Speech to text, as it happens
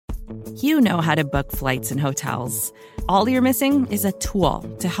You know how to book flights and hotels. All you're missing is a tool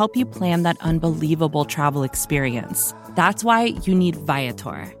to help you plan that unbelievable travel experience. That's why you need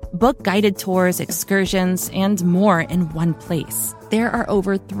Viator. Book guided tours, excursions, and more in one place. There are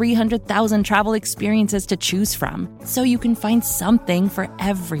over 300,000 travel experiences to choose from, so you can find something for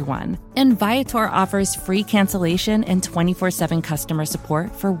everyone. And Viator offers free cancellation and 24/7 customer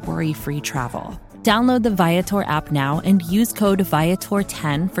support for worry-free travel. Download the Viator app now and use code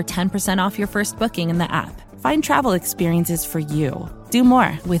Viator10 for 10% off your first booking in the app. Find travel experiences for you. Do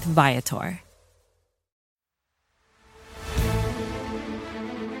more with Viator.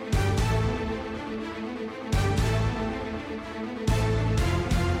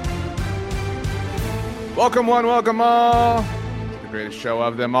 Welcome one, welcome all. It's the greatest show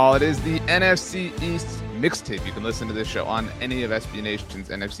of them all. It is the NFC East Mixtape. You can listen to this show on any of SB Nation's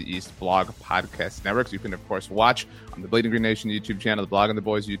NFC East blog podcast networks. You can, of course, watch on the Bleeding Green Nation YouTube channel, the Blog and the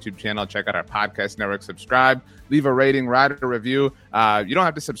Boys YouTube channel. Check out our podcast network. Subscribe, leave a rating, write a review. You don't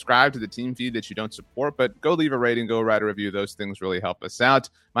have to subscribe to the team feed that you don't support, but go leave a rating, go write a review. Those things really help us out.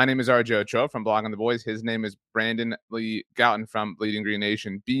 My name is RJ Ochoa from Blog and the Boys. His name is Brandon Lee Gouton from Bleeding Green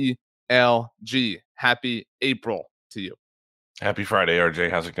Nation. BLG. Happy April to you. Happy Friday, RJ.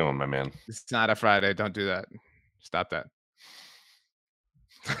 How's it going, my man? It's not a Friday. Don't do that. Stop that.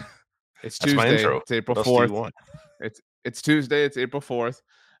 It's Tuesday. My intro. It's April 4th. It's Tuesday. It's April 4th.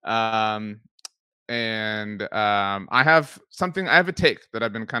 I have a take that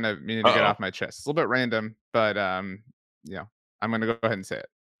I've been kind of meaning to get off my chest. It's a little bit random, but I'm going to go ahead and say it.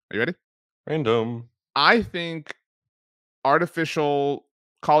 Are you ready? Random. I think artificial,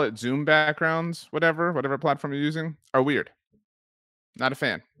 call it Zoom backgrounds, whatever platform you're using, are weird. Not a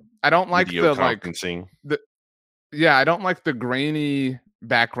fan. I don't like I don't like the grainy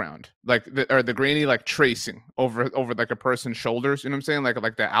background, the grainy tracing over like a person's shoulders. You know what I'm saying?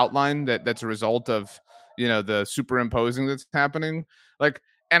 Like the outline that's a result of the superimposing that's happening.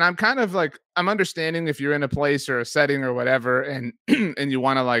 And I'm kind of I'm understanding if you're in a place or a setting or whatever, and and you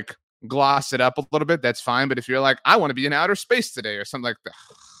want to gloss it up a little bit, that's fine. But if you're I want to be in outer space today or something like that.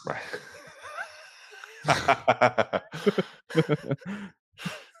 Right.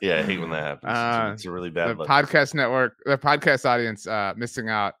 Yeah, I hate when that happens. It's a really bad look. Podcast network, the podcast audience missing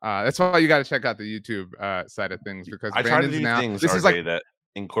out. That's why you got to check out the YouTube side of things, because I try to do things, RJ, is that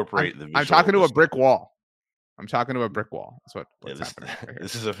incorporate the visual. I'm talking to a brick wall. That's what's happening right here.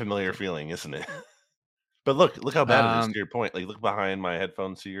 This is a familiar feeling, isn't it? But look how bad it is, to your point. Look behind my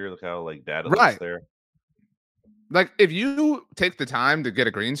headphones here. Look how bad it looks there. If you take the time to get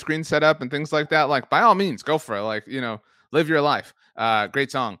a green screen set up and things like that, by all means, go for it. Live your life.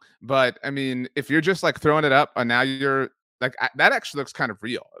 Great song. But I mean, if you're just throwing it up and now you're that actually looks kind of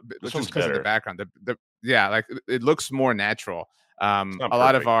real. Just because of the background. It looks more natural. A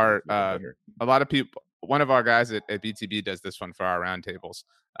lot of people, one of our guys at BTB does this one for our roundtables.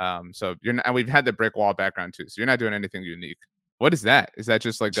 So we've had the brick wall background too. So you're not doing anything unique. What is that? Is that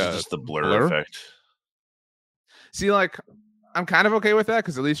just just the blur effect? See, I'm kind of okay with that,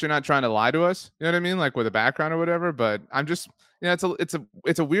 because at least you're not trying to lie to us. You know what I mean? With a background or whatever. But I'm just,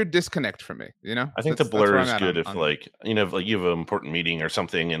 it's a weird disconnect for me. I think the blur is good if you have an important meeting or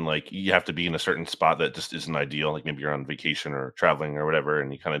something, and you have to be in a certain spot that just isn't ideal. Maybe you're on vacation or traveling or whatever,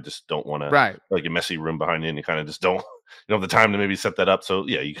 and you kind of just don't want to a messy room behind you, and you kind of just don't have the time to maybe set that up. So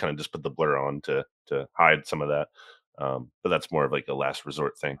yeah, you kind of just put the blur on to hide some of that. But that's more of a last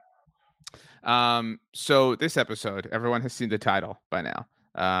resort thing. So this episode, everyone has seen the title by now,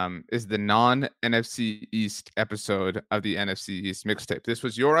 is the Non-NFC East episode of the NFC East Mixtape. This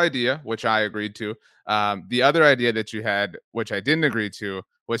was your idea, which I agreed to. The other idea that you had, which I didn't agree to,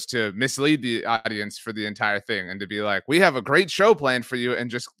 was to mislead the audience for the entire thing and to be we have a great show planned for you,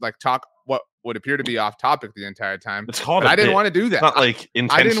 and just talk what would appear to be off topic the entire time. It's called. I didn't want to do that. It's not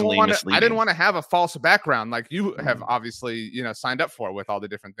intentionally misleading. I didn't want to have a false background like you have obviously signed up for with all the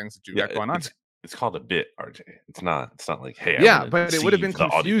different things that you got going on. It's called a bit, RJ. It's not hey. Yeah, but it would have been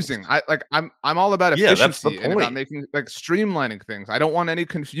confusing. I'm all about efficiency and about making streamlining things. I don't want any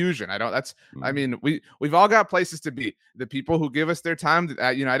confusion. I mean, we've all got places to be. The people who give us their time,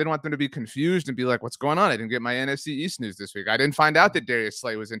 I didn't want them to be confused and be what's going on? I didn't get my NFC East news this week. I didn't find out that Darius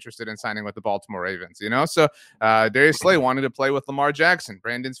Slay was interested in signing with the Baltimore Ravens. So Darius Slay wanted to play with Lamar Jackson,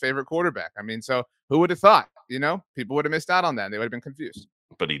 Brandon's favorite quarterback. I mean, so who would have thought? People would have missed out on that. They would have been confused.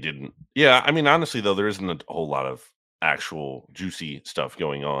 But he didn't. Yeah, I mean, honestly, though, there isn't a whole lot of actual juicy stuff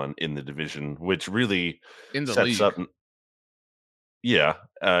going on in the division, which really in the sets league. up. Yeah,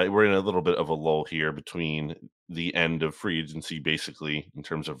 we're in a little bit of a lull here between the end of free agency, basically, in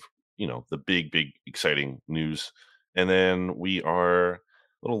terms of the big exciting news, and then we are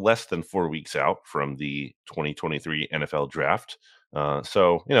little less than 4 weeks out from the 2023 NFL draft.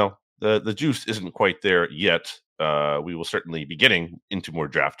 So, you know, the juice isn't quite there yet. We will certainly be getting into more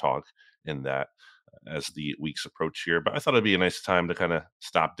draft talk in that as the weeks approach here. But I thought it'd be a nice time to kind of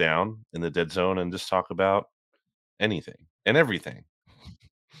stop down in the dead zone and just talk about anything and everything.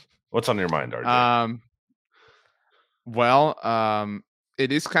 What's on your mind, RJ?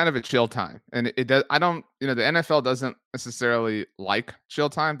 It is kind of a chill time, and it does. I don't, the NFL doesn't necessarily like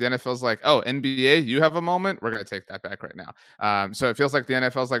chill time. The NFL's like, oh, NBA, you have a moment, we're gonna take that back right now. So it feels like the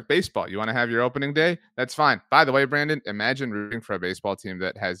NFL's like baseball. You want to have your opening day? That's fine. By the way, Brandon, imagine rooting for a baseball team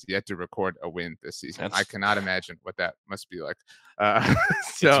that has yet to record a win this season. I cannot imagine what that must be like.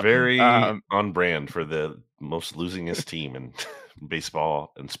 It's very on brand for the most losingest team in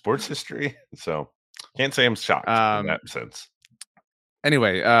baseball and sports history. So can't say I'm shocked in that sense.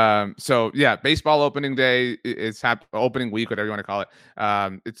 Anyway, so yeah, baseball opening day is opening week, whatever you want to call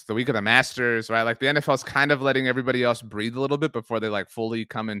it. It's the week of the Masters, right? Like the NFL's kind of letting everybody else breathe a little bit before they like fully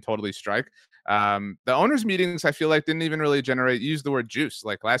come and totally strike. The owners' meetings, I feel like, didn't even really use the word juice.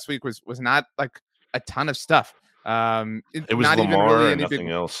 Like last week was not like a ton of stuff. It was not Lamar even really and nothing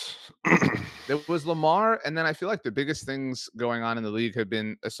else. It was Lamar, and then I feel like the biggest things going on in the league have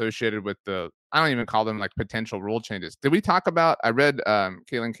been associated with I don't even call them like potential rule changes. Did we talk about? I read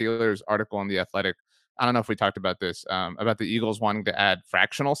Kalen Keeler's article in The Athletic. I don't know if we talked about this about the Eagles wanting to add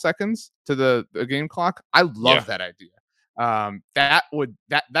fractional seconds to the game clock. I love that idea.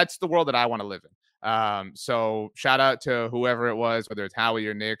 That's the world that I want to live in. So shout out to whoever it was, whether it's Howie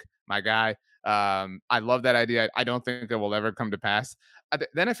or Nick, my guy. I love that idea. I don't think it will ever come to pass. The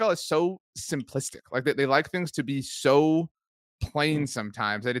NFL is so simplistic. Like they like things to be so plain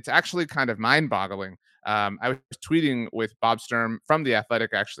sometimes that it's actually kind of mind-boggling. I was tweeting with Bob Sturm from The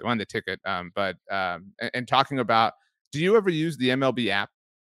Athletic, actually won the ticket, and talking about, do you ever use the MLB app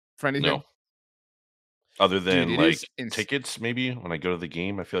for anything? No. Other than tickets, maybe when I go to the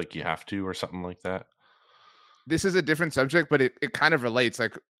game, I feel like you have to or something like that. This is a different subject, but it kind of relates.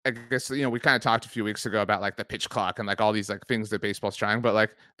 Like, I guess, we kind of talked a few weeks ago about like the pitch clock and like all these like things that baseball's trying, but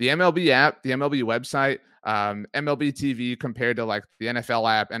like the MLB app, the MLB website, MLB TV compared to like the NFL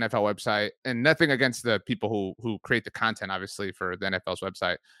app, NFL website, and nothing against the people who create the content, obviously, for the NFL's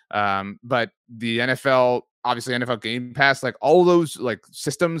website. But the NFL, obviously NFL Game Pass, like all those like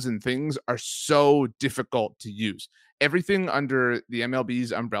systems and things are so difficult to use. Everything under the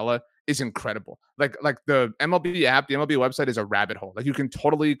MLB's umbrella is incredible. Like the MLB app, the MLB website is a rabbit hole. Like you can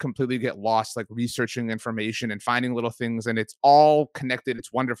totally, completely get lost, like researching information and finding little things, and it's all connected.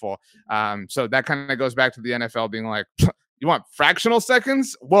 It's wonderful. So that kind of goes back to the NFL being like, you want fractional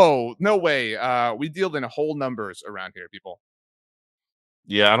seconds? Whoa, no way. We deal in whole numbers around here, people.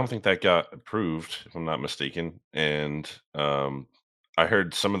 Yeah, I don't think that got approved, if I'm not mistaken. And I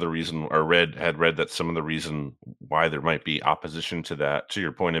heard some of the reason, or had read that some of the reason why there might be opposition to that, to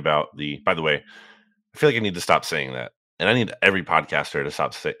your point about by the way, I feel like I need to stop saying that. And I need every podcaster to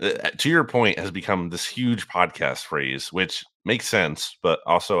stop saying, to your point, has become this huge podcast phrase, which makes sense. But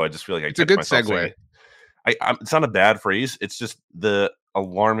also I just feel like it's a good segue. It's not a bad phrase. It's just the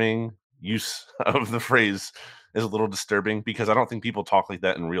alarming use of the phrase is a little disturbing because I don't think people talk like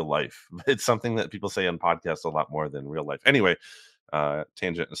that in real life. It's something that people say on podcasts a lot more than real life. Anyway,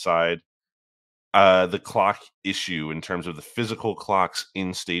 tangent aside, the clock issue in terms of the physical clocks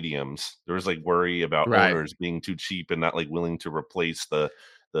in stadiums, there was like worry about owners being too cheap and not like willing to replace the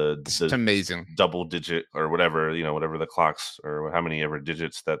amazing double digit or whatever, whatever the clocks or how many ever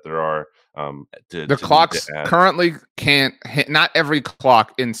digits that there are. The clocks currently can't. Not every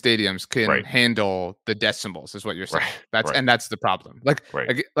clock in stadiums can handle the decimals, is what you're saying. That's the problem.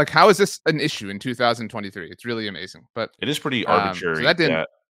 Like how is this an issue in 2023? It's really amazing, but it is pretty arbitrary.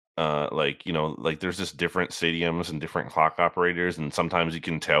 There's just different stadiums and different clock operators, and sometimes you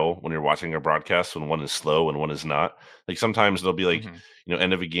can tell when you're watching a broadcast when one is slow and one is not. Like sometimes they'll be like,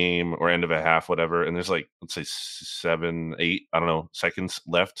 end of a game or end of a half, whatever, and there's like, let's say 7, 8, I don't know, seconds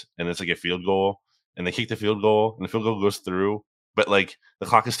left, and it's like a field goal, and they kick the field goal, and the field goal goes through, but like the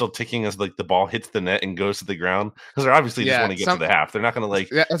clock is still ticking as like the ball hits the net and goes to the ground because they're obviously just want to get to the half. They're not going to like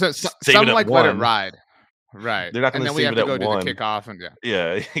save it at one. Let it ride. Right. They're not going to save it at one. And then we have to go to the kickoff and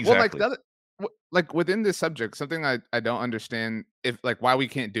yeah, exactly. Well, like within this subject, something I don't understand if like why we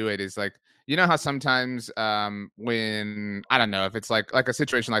can't do it is like, how sometimes when I don't know if it's like a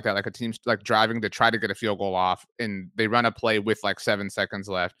situation like that, like a team's like driving to try to get a field goal off and they run a play with like 7 seconds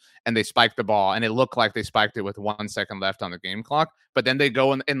left and they spike the ball and it looked like they spiked it with 1 second left on the game clock, but then they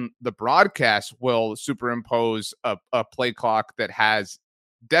go and the broadcast will superimpose a play clock that has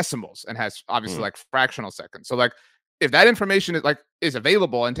decimals and has obviously like fractional seconds. So like if that information is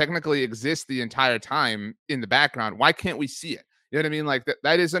available and technically exists the entire time in the background, why can't we see it? You know what I mean? Like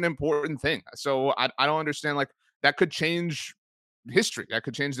that is an important thing. So I don't understand, like, that could change history. That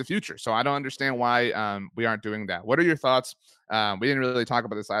could change the future. So I don't understand why we aren't doing that. What are your thoughts? We didn't really talk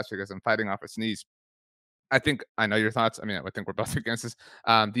about this last week because I'm fighting off a sneeze. I think I know your thoughts. I mean, I think we're both against this.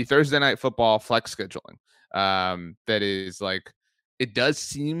 The Thursday night football flex scheduling. That is like, it does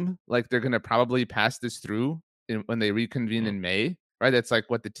seem like they're going to probably pass this through when they reconvene in May, right? That's like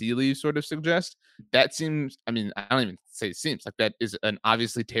what the tea leaves sort of suggest. That seems, I mean, I don't even say it seems like that is an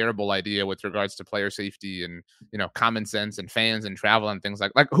obviously terrible idea with regards to player safety and, common sense and fans and travel and things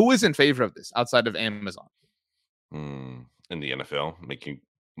like who is in favor of this outside of Amazon? In the NFL, making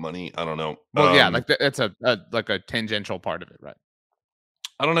money, I don't know. Well, yeah, like that's a like a tangential part of it, right?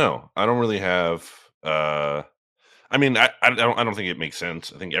 I don't know. I don't really have. I mean, I don't think it makes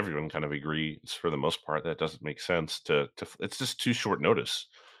sense. I think everyone kind of agrees for the most part that it doesn't make sense to. It's just too short notice.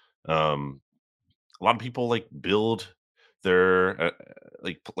 A lot of people like build their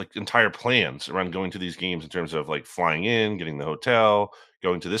like entire plans around going to these games in terms of like flying in, getting the hotel,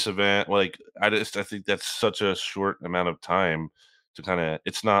 going to this event. Like I think that's such a short amount of time to kind of.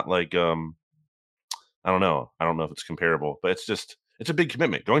 It's not like I don't know. I don't know if it's comparable, but it's a big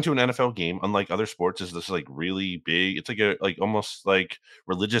commitment. Going to an NFL game, unlike other sports, is this like really big. It's like a almost like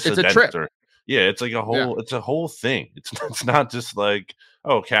religious It's a event, trip. or yeah, it's like it's a whole thing. It's not just like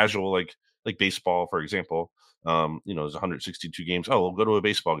casual like baseball, for example. There's 162 games. Oh, we'll go to a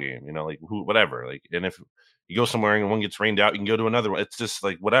baseball game. Like whatever. Like, and if you go somewhere and one gets rained out, you can go to another one. It's just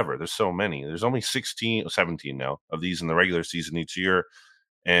like whatever. There's so many. There's only 16 or 17 now of these in the regular season each year,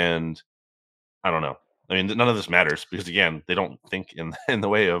 and I don't know. I mean, none of this matters because again, they don't think in in the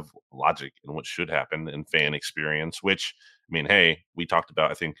way of logic and what should happen in fan experience. Which I mean, hey, we talked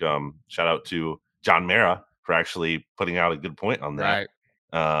about. I think shout out to John Mara for actually putting out a good point on that.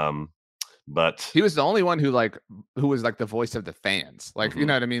 Right. But he was the only one who was like the voice of the fans, like you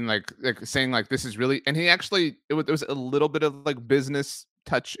know what I mean, like saying like this is really, and he actually it was a little bit of like business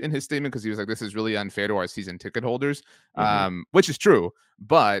touch in his statement because he was like, this is really unfair to our season ticket holders, which is true,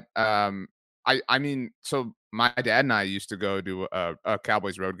 but I mean, so my dad and I used to go to a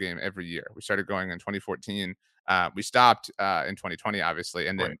Cowboys road game every year. We started going in 2014. We stopped in 2020, obviously,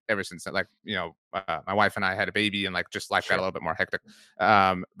 and then ever since then, my wife and I had a baby, and like just life got a little bit more hectic.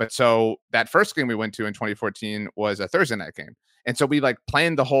 But so that first game we went to in 2014 was a Thursday night game. And so we like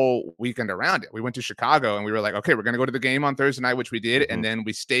planned the whole weekend around it. We went to Chicago and we were like, okay, we're going to go to the game on Thursday night, which we did. And then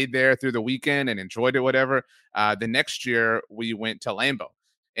we stayed there through the weekend and enjoyed it, whatever. The next year we went to Lambeau.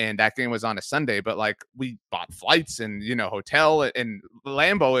 And that game was on a Sunday, but like we bought flights and, hotel and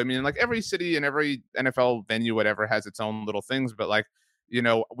Lambeau. I mean, like every city and every NFL venue, whatever, has its own little things. But like,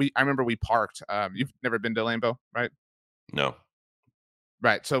 I remember we parked. You've never been to Lambeau, right? No.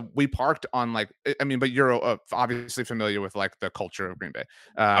 Right. So we parked on but you're obviously familiar with like the culture of Green Bay.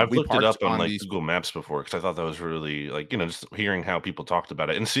 I've looked it up on like Google Maps before because I thought that was really like, just hearing how people talked about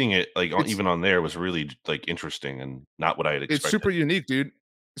it and seeing it like even on there was really like interesting and not what I had expected. It's super unique, dude.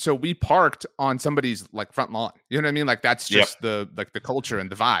 So we parked on somebody's like front lawn. You know what I mean? Like that's just the culture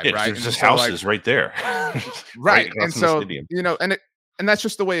and the vibe, right? There's just houses right there. Right. And so, and that's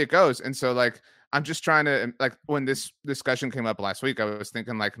just the way it goes. And so like I'm just trying to like when this discussion came up last week, I was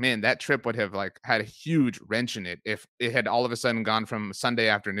thinking like, man, that trip would have like had a huge wrench in it if it had all of a sudden gone from Sunday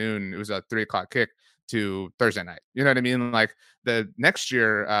afternoon, it was a 3:00 kick, to Thursday night. You know what I mean? Like the next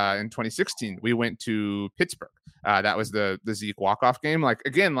year in 2016, we went to Pittsburgh. That was the Zeke walk-off game. Like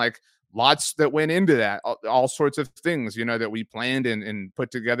again, like lots that went into that, all sorts of things, that we planned and put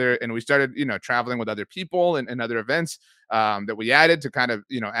together. And we started, traveling with other people and other events that we added to kind of,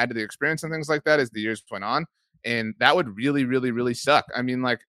 add to the experience and things like that as the years went on. And that would really, really, really suck. I mean,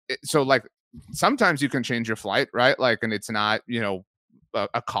 like, so like sometimes you can change your flight, right? Like, and it's not,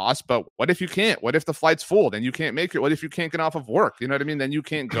 a cost, but what if you can't? What if the flight's full? Then you can't make it. What if you can't get off of work? You know what I mean? Then you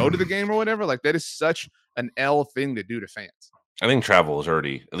can't go to the game or whatever. Like that is such an L thing to do to fans. I think travel is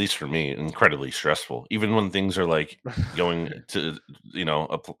already, at least for me, incredibly stressful. Even when things are like going to,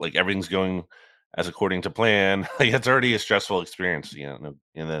 like everything's going as according to plan, like it's already a stressful experience, and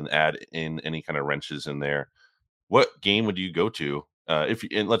then add in any kind of wrenches in there. What game would you go to?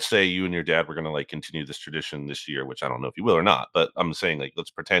 And let's say you and your dad were going to like continue this tradition this year, which I don't know if you will or not, but I'm saying like,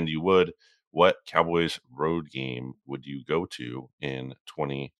 let's pretend you would. What Cowboys road game would you go to in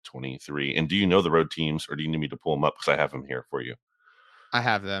 2023? And do you know the road teams or do you need me to pull them up? Because I have them here for you. I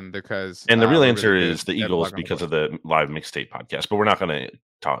have them because. And the real answer is the Eagles because of the live mixtape podcast, but we're not going to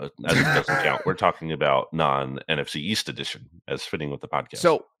as it doesn't count. We're talking about non-NFC East edition as fitting with the podcast.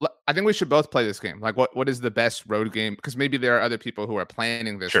 So I think we should both play this game. Like, what is the best road game? Because maybe there are other people who are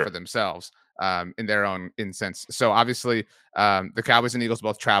planning this for themselves in their own sense. So obviously, the Cowboys and Eagles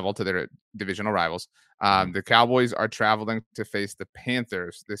both travel to their divisional rivals. The Cowboys are traveling to face the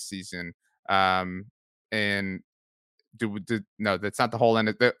Panthers this season. And no, that's not the whole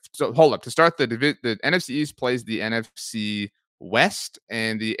end. So hold up. To start, the NFC East plays the NFC West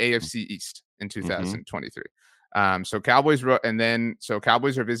and the AFC East in 2023. So Cowboys are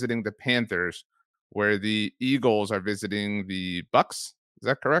visiting the Panthers, where the Eagles are visiting the Bucks. Is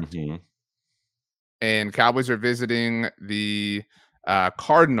that correct? And Cowboys are visiting the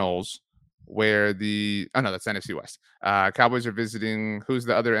Cardinals, where that's NFC West. Cowboys are visiting, who's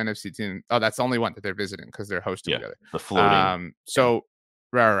the other NFC team? Oh, that's the only one that they're visiting because they're hosting together. The floating.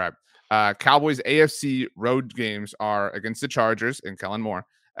 Right. Cowboys AFC road games are against the Chargers in Kellen Moore,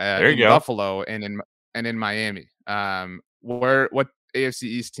 in Buffalo, and in Miami. What AFC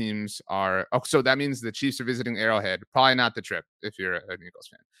East teams are? Oh, so that means the Chiefs are visiting Arrowhead. Probably not the trip if you're an Eagles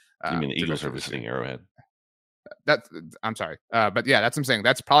fan. You mean the Eagles are visiting Arrowhead? I'm sorry, but yeah, that's what I'm saying.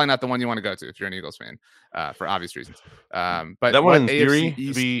 That's probably not the one you want to go to if you're an Eagles fan, for obvious reasons. But that one in theory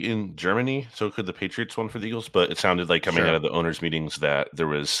could be in Germany, so could the Patriots one for the Eagles. But it sounded like coming out of the owners' meetings that there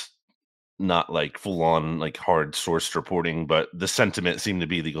was not like full on like hard sourced reporting, but the sentiment seemed to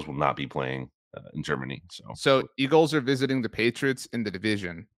be the Eagles will not be playing in Germany. So Eagles are visiting the Patriots in the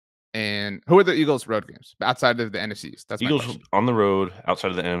division. And who are the Eagles' road games outside of the NFCs? That's Eagles on the road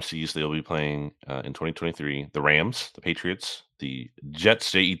outside of the NFCs. They'll be playing in 2023. The Rams, the Patriots, the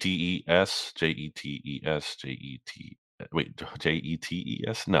Jets, Jets.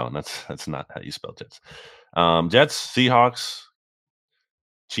 No, that's not how you spell Jets. Jets, Seahawks,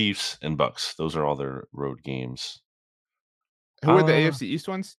 Chiefs, and Bucks. Those are all their road games. Who are the AFC East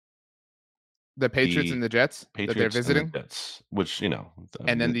ones? The Patriots and the Jets that they're visiting, and the Jets, which and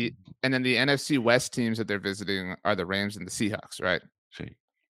then the NFC West teams that they're visiting are the Rams and the Seahawks, right?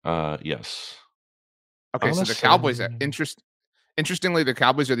 Yes. Okay, so the Cowboys are interestingly, the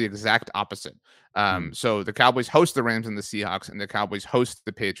Cowboys are the exact opposite. So the Cowboys host the Rams and the Seahawks, and the Cowboys host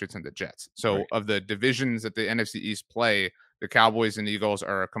the Patriots and the Jets. So of the divisions that the NFC East play, the Cowboys and Eagles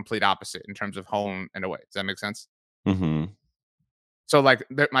are a complete opposite in terms of home and away. Does that make sense? So, like,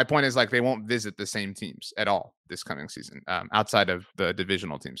 my point is, like, they won't visit the same teams at all this coming season, outside of the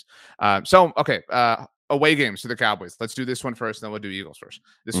divisional teams. Away games to the Cowboys. Let's do this one first, and then we'll do Eagles first.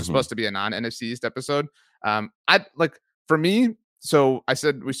 This was supposed to be a non-NFC East episode. For me, so I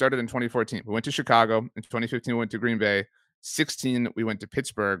said we started in 2014. We went to Chicago. In 2015, we went to Green Bay. 16, we went to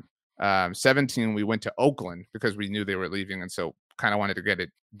Pittsburgh. 17, we went to Oakland because we knew they were leaving, and so kind of wanted to get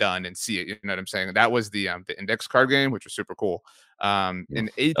it done and see it. You know what I'm saying? That was the index card game, which was super cool. In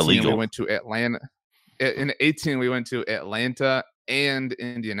 18, we went to Atlanta. In 18, we went to Atlanta and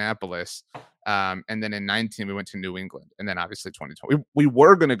Indianapolis. And then in 19, we went to New England. And then obviously 2020. We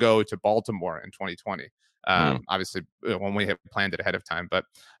were going to go to Baltimore in 2020. Obviously, when we had planned it ahead of time. But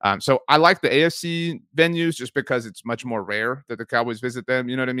so I like the AFC venues just because it's much more rare that the Cowboys visit them.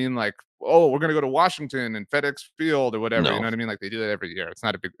 You know what I mean? Like, oh, we're going to go to Washington and FedEx Field or whatever. You know what I mean? Like, they do that every year. It's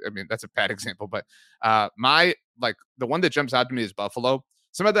not a big, that's a bad example. But the one that jumps out to me is Buffalo.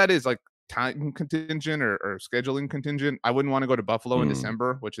 Some of that is like time contingent or scheduling contingent. I wouldn't want to go to Buffalo in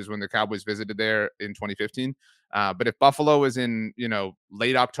December, which is when the Cowboys visited there in 2015. But if Buffalo is in,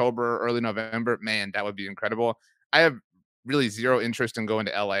 late October, early November, man, that would be incredible. I have really zero interest in going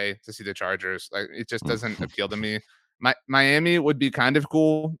to LA to see the Chargers. Like, it just doesn't appeal to me. Miami would be kind of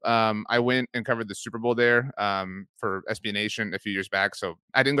cool. I went and covered the Super Bowl there for SB Nation a few years back. So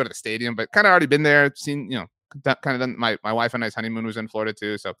I didn't go to the stadium, but kind of already been there, seen, that kind of done. My wife and I's honeymoon was in Florida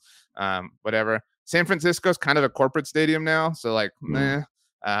too. So whatever. San Francisco's kind of a corporate stadium now. So like, meh.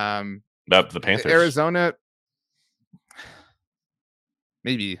 The Panthers. Arizona,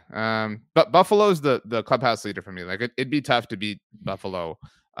 maybe. But Buffalo's the clubhouse leader for me. Like, it'd be tough to beat Buffalo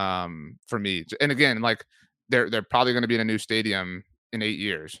for me. And again, like, they're probably going to be in a new stadium in 8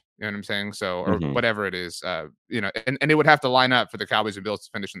 years. You know what I'm saying? So, or whatever it is, and it would have to line up for the Cowboys and Bills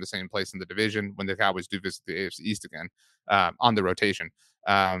to finish in the same place in the division when the Cowboys do visit the AFC East again on the rotation.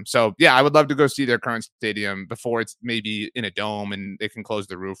 So yeah, I would love to go see their current stadium before it's maybe in a dome and they can close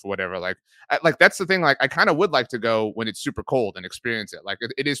the roof or whatever. Like that's the thing. Like, I kind of would like to go when it's super cold and experience it. Like,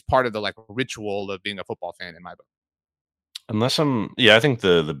 it is part of the like ritual of being a football fan in my book. Unless I think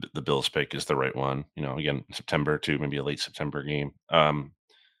the Bills pick is the right one. Again, September too, maybe a late September game.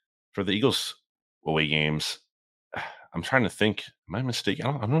 For the Eagles away games, I'm trying to think. Am I mistaken?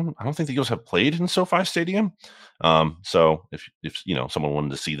 I don't think the Eagles have played in SoFi Stadium. So if someone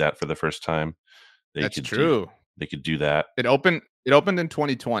wanted to see that for the first time, they could do that. It opened in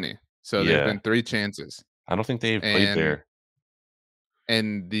 2020, so there's been 3 chances. I don't think they've played there.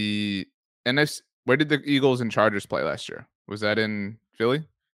 And the NFC, where did the Eagles and Chargers play last year? Was that in Philly?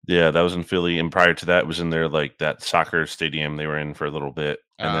 Yeah, that was in Philly, and prior to that, it was in their that soccer stadium they were in for a little bit,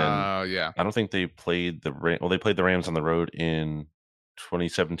 and then I don't think they played they played the Rams on the road in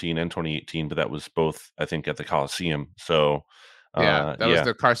 2017 and 2018, but that was both, I think, at the Coliseum. So that was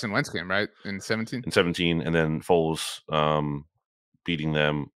the Carson Wentz game, right? In 17? In 17, and then Foles beating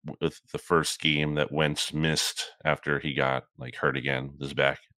them with the first game that Wentz missed after he got hurt again with his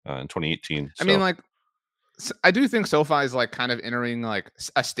back in 2018. I mean, I do think SoFi is kind of entering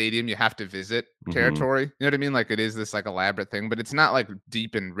a stadium you have to visit territory. You know what I mean? It is this elaborate thing, but it's not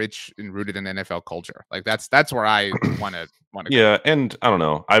deep and rich and rooted in NFL culture. That's where I want to Yeah, and I don't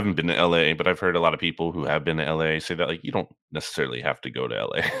know. I haven't been to LA, but I've heard a lot of people who have been to LA say that you don't necessarily have to go to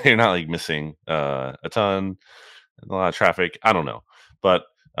LA. You're not missing a ton, a lot of traffic. I don't know, but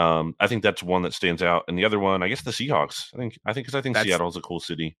I think that's one that stands out. And the other one, I guess, the Seahawks. I think Seattle's a cool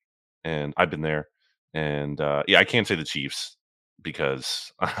city, and I've been there. And I can't say the Chiefs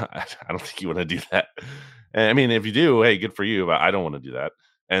because I don't think you want to do that. And, I mean, if you do, hey, good for you, but I don't want to do that.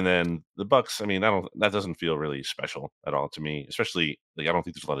 And then the Bucks, I mean, that doesn't feel really special at all to me, especially I don't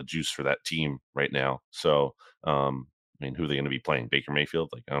think there's a lot of juice for that team right now. So, I mean, who are they going to be playing? Baker Mayfield?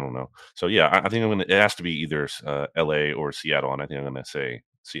 I don't know. So yeah, I think it has to be either LA or Seattle, and I think I'm going to say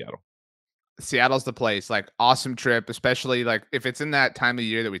Seattle. Seattle's the place. Awesome trip, especially if it's in that time of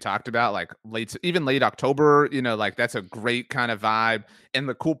year that we talked about, late October, that's a great kind of vibe. And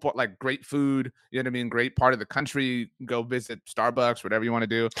the cool part, great food, you know what I mean? Great part of the country. Go visit Starbucks, whatever you want to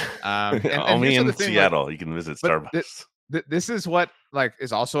do. Only in Seattle, you can visit Starbucks. This is what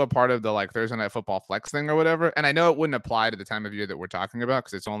is also a part of the Thursday Night Football flex thing or whatever. And I know it wouldn't apply to the time of year that we're talking about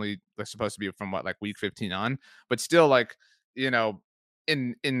because it's only supposed to be from week 15 on, but still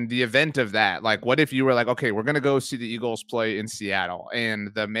in the event of that, what if you were okay, we're going to go see the Eagles play in Seattle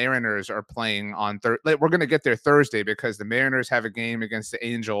and the Mariners are playing on Thursday. We're going to get there Thursday because the Mariners have a game against the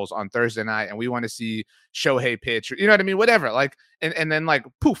Angels on Thursday night and we want to see Shohei pitch, you know what I mean? Whatever. And then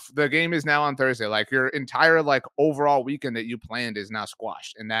poof, the game is now on Thursday. Your entire overall weekend that you planned is now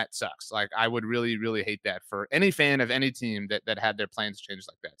squashed. And that sucks. I would really, really hate that for any fan of any team that had their plans changed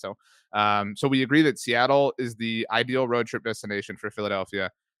like that. So we agree that Seattle is the ideal road trip destination for Philadelphia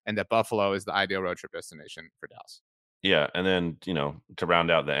and that Buffalo is the ideal road trip destination for Dallas. Yeah. And then, to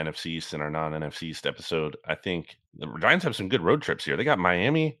round out the NFC East and our non-NFC East episode, I think the Giants have some good road trips here. They got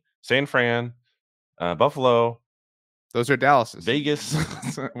Miami, San Fran, Buffalo. Those are Dallas's. Vegas.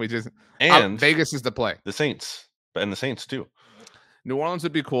 Vegas is the play. The Saints, and the Saints too. New Orleans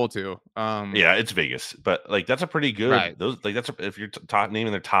would be cool too. Yeah, it's Vegas, but that's a pretty good. Right. Those if you're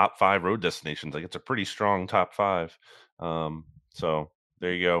naming their top 5 road destinations, it's a pretty strong top 5. So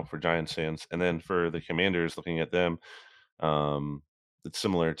there you go for Giants fans, and then for the Commanders, looking at them, it's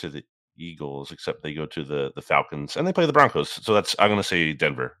similar to the Eagles, except they go to the Falcons and they play the Broncos. So I'm going to say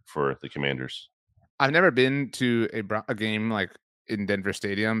Denver for the Commanders. I've never been to a game in Denver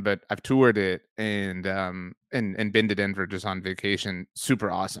Stadium, but I've toured it and been to Denver just on vacation. Super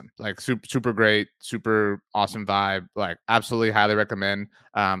awesome, super great, super awesome vibe. Absolutely highly recommend.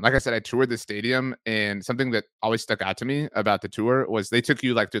 Like I said, I toured the stadium, and something that always stuck out to me about the tour was they took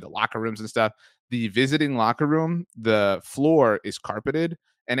you through the locker rooms and stuff. The visiting locker room, the floor is carpeted.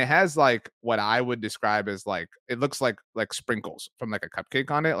 And it has what I would describe as it looks like sprinkles from a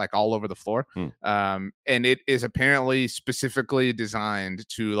cupcake on it, all over the floor. And it is apparently specifically designed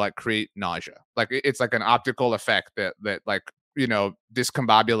to create nausea. It's an optical effect that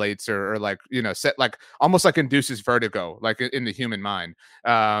discombobulates or set almost induces vertigo in the human mind.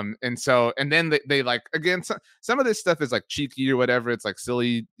 And then they again, some of this stuff is cheeky or whatever. It's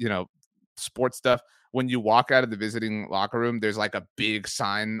silly, sports stuff. When you walk out of the visiting locker room, there's a big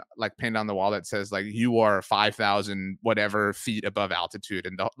sign pinned on the wall that says you are 5,000 whatever feet above altitude.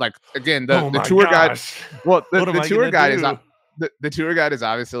 And the tour guide, well, the tour guide is the tour guide is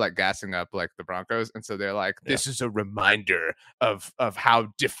obviously gassing up the Broncos, and so they're this is a reminder of how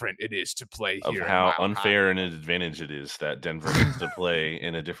different it is to play here, of how unfair and an advantage it is that Denver gets to play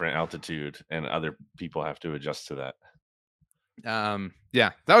in a different altitude, and other people have to adjust to that.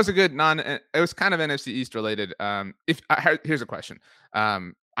 Yeah, that was a good it was kind of NFC East related. Here's a question.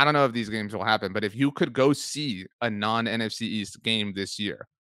 I don't know if these games will happen, but if you could go see a non-NFC East game this year,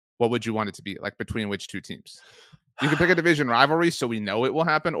 what would you want it to be between which two teams? You can pick a division rivalry so we know it will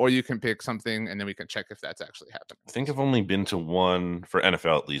happen, or you can pick something and then we can check if that's actually happening. I think I've only been to one, for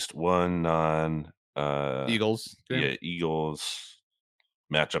NFL at least, one Eagles game. Yeah, Eagles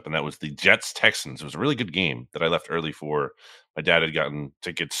matchup, and that was the Jets-Texans. It was a really good game that I left early for. My dad had gotten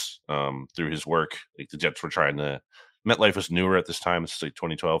tickets through his work. Like, the Jets were trying to MetLife was newer at this time. It's like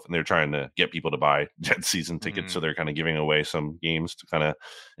 2012, and they're trying to get people to buy Jets season tickets. So they're kind of giving away some games to kind of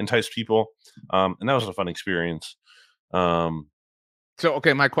entice people. And that was a fun experience. So,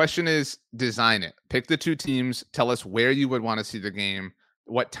 okay, my question is design it. Pick the two teams. Tell us where you would want to see the game,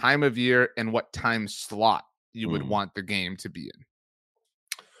 what time of year, and what time slot you would want the game to be in.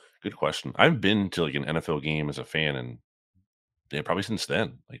 Good question. I've been to like an NFL game as a fan, and yeah, probably since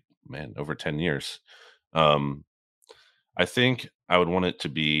then, like, man, over 10 years. I think I would want it to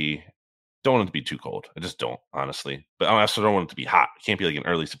be, don't want it to be too cold. I just don't, honestly. But I also don't want it to be hot. It can't be like an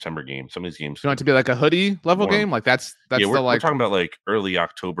early September game. Some of these games. You want it to be like a hoodie level game? Like that's yeah, we're talking about like early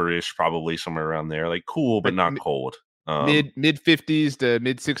October-ish, probably somewhere around there. Like cool, but not cold. Mid 50s to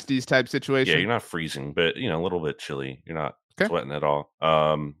mid 60s type situation. Yeah, you're not freezing, but a little bit chilly. You're not sweating at all.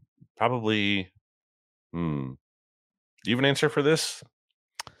 Probably. Do you have an answer for this?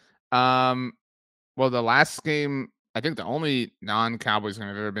 Well, the last game, I think the only non-Cowboys game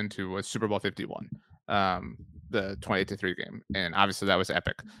I've ever been to was Super Bowl 51, the 28-3 game, and obviously that was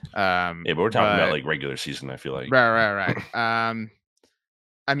epic. Yeah, but we're talking about like regular season. I feel like right.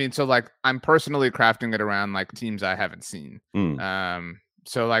 I mean, so like I'm personally crafting it around like teams I haven't seen.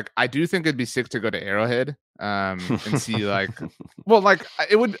 So like I do think it'd be sick to go to Arrowhead and see like, well, like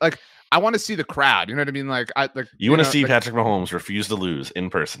it would like I want to see the crowd. You know what I mean? Like you want to see Patrick Mahomes refuse to lose in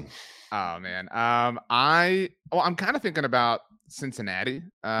person. Oh man. I'm kind of thinking about Cincinnati.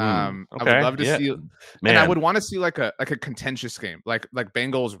 I would love to see, man. And I would want to see like a contentious game, like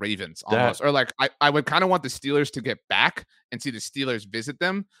Bengals Ravens almost, or like I would kind of want the Steelers to get back and see the Steelers visit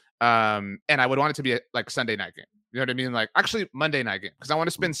them. And I would want it to be a like Sunday night game. You know what I mean? Like actually Monday night game, because I want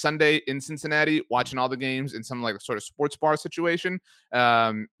to spend Sunday in Cincinnati watching all the games in some like sort of sports bar situation.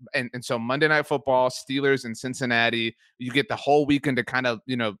 And so Monday Night Football, Steelers in Cincinnati, you get the whole weekend to kind of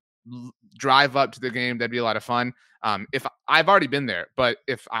drive up to the game. That'd be a lot of fun. If I've already been there, but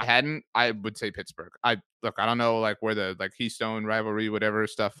if I hadn't, I would say Pittsburgh. I don't know like where the like Keystone rivalry, whatever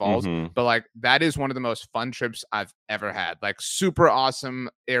stuff falls, but like that is one of the most fun trips I've ever had. Like super awesome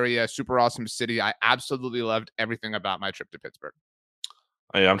area, super awesome city. I absolutely loved everything about my trip to Pittsburgh.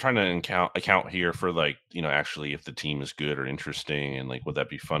 I'm trying to account here for like, actually if the team is good or interesting and like, would that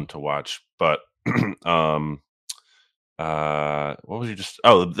be fun to watch? But, what was you just?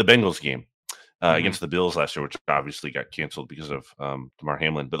 Oh, the Bengals game against the Bills last year, which obviously got canceled because of Damar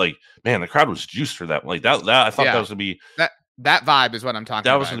Hamlin. But like, man, the crowd was juiced for that. Like that I thought that was gonna be that vibe is what I'm talking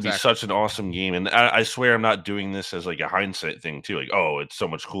about. That was gonna be such an awesome game, and I swear I'm not doing this as like a hindsight thing too. Like, oh, it's so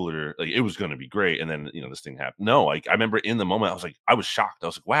much cooler. Like it was gonna be great, and then this thing happened. No, like I remember in the moment, I was shocked. I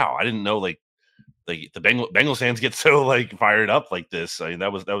was like, wow, I didn't know like the Bengals fans get so like fired up like this. I mean,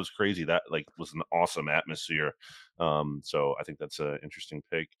 that was crazy. That like was an awesome atmosphere. So I think that's an interesting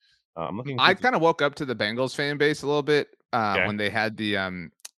pick. I'm looking. I kind of woke up to the Bengals fan base a little bit when they had the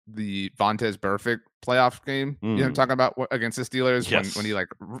Vontaze Burfict playoff game. You know what I'm talking about, against the Steelers, when he like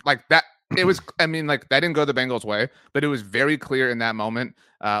that. It was, I mean, like that didn't go the Bengals' way, but it was very clear in that moment.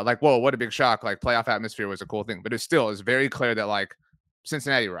 Like, whoa, what a big shock! Like playoff atmosphere was a cool thing, but it still is very clear that like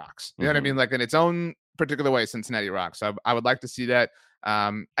Cincinnati rocks. You know what I mean? Like in its own particular way, Cincinnati rocks. So I would like to see that.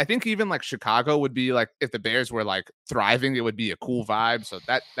 I think even like Chicago would be like, if the Bears were like thriving, it would be a cool vibe. So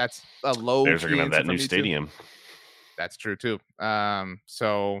that's a low. Bears are gonna have that new stadium. Too. That's true too.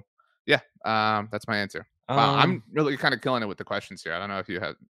 So yeah, that's my answer. Wow, I'm really kind of killing it with the questions here. I don't know if you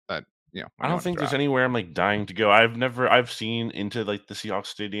had that. I don't think there's anywhere I'm like dying to go. I've seen into like the Seahawks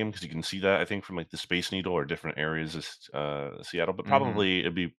stadium, because you can see that I think from like the Space Needle or different areas of Seattle. But probably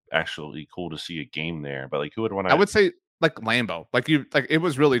it'd be actually cool to see a game there. But like, who would want to? I would say like Lambeau. Like it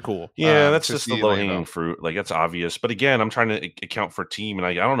was really cool. Yeah, that's just the low hanging fruit. Like that's obvious. But again, I'm trying to account for team, and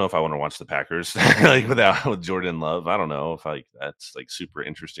I don't know if I want to watch the Packers like with Jordan Love. I don't know if like that's like super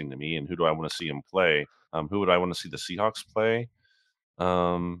interesting to me. And who do I want to see him play? Who would I want to see the Seahawks play?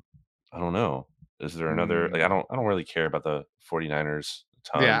 I don't know. Is there another? Like I don't really care about the 49ers.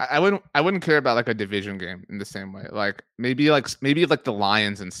 Yeah, I wouldn't care about like a division game in the same way. Like maybe like the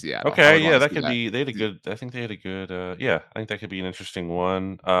Lions in Seattle. Okay, yeah, that could be. They had a good. I think they had a good. Yeah, I think that could be an interesting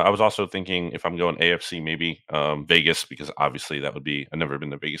one. I was also thinking if I'm going AFC, maybe Vegas, because obviously that would be. I've never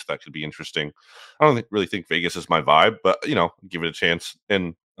been to Vegas. That could be interesting. I don't really think Vegas is my vibe, but give it a chance.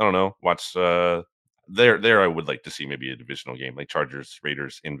 And I don't know. Watch. There, I would like to see maybe a divisional game like Chargers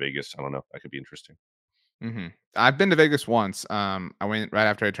Raiders in Vegas. I don't know. That could be interesting. Mm-hmm. I've been to Vegas once. I went right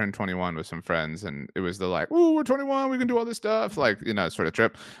after I turned 21 with some friends, and it was the like, "Oh, we're 21, we can do all this stuff," like, sort of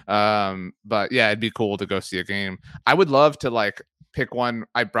trip. But yeah, it'd be cool to go see a game. I would love to like pick one.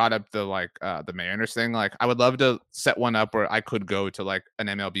 I brought up the Mariners thing. Like, I would love to set one up where I could go to like an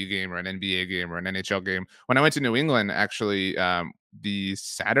MLB game or an NBA game or an NHL game. When I went to New England, actually, the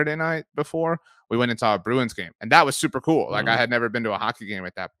Saturday night before, we went and saw a Bruins game, and that was super cool. Like, I had never been to a hockey game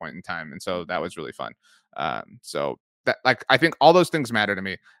at that point in time, and so that was really fun. So that, like, I think all those things matter to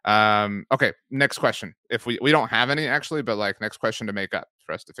me. Okay, next question. If we don't have any actually, but like next question to make up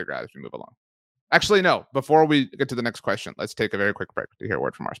for us to figure out as we move along. Actually, no. Before we get to the next question, let's take a very quick break to hear a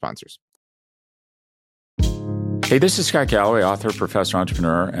word from our sponsors. Hey, this is Scott Galloway, author, professor,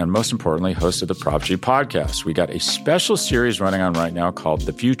 entrepreneur, and most importantly, host of the Prop G podcast. We got a special series running on right now called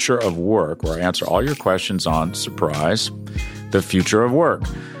The Future of Work, where I answer all your questions on, surprise, the future of work.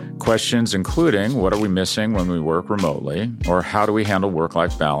 Questions including, what are we missing when we work remotely? Or how do we handle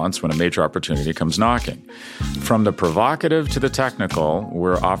work-life balance when a major opportunity comes knocking? From the provocative to the technical,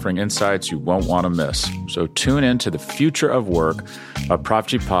 we're offering insights you won't want to miss. So tune in to The Future of Work, a Prop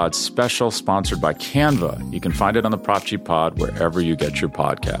G Pod special sponsored by Canva. You can find it on the Prop G Pod wherever you get your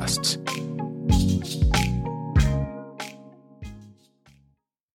podcasts.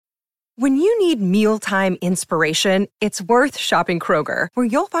 When you need mealtime inspiration, it's worth shopping Kroger, where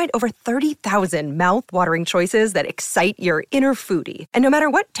you'll find over 30,000 mouth-watering choices that excite your inner foodie. And no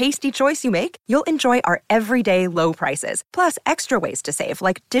matter what tasty choice you make, you'll enjoy our everyday low prices, plus extra ways to save,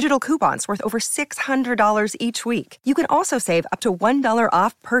 like digital coupons worth over $600 each week. You can also save up to $1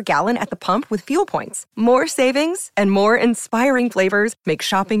 off per gallon at the pump with fuel points. More savings and more inspiring flavors make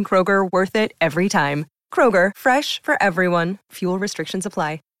shopping Kroger worth it every time. Kroger, fresh for everyone. Fuel restrictions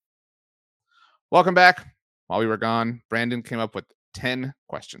apply. Welcome back. While we were gone, Brandon came up with 10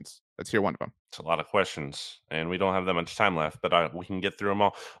 questions. Let's hear one of them. It's a lot of questions, and we don't have that much time left, but we can get through them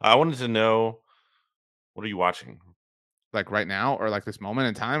all. I wanted to know, what are you watching? Like right now, or like this moment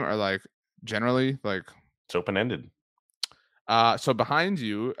in time, or like generally? Like, it's open-ended. So behind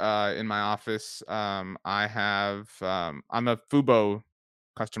you, in my office, I have, I'm a Fubo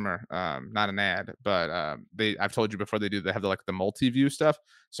customer, not an ad, but I've told you before, they have the multi-view stuff.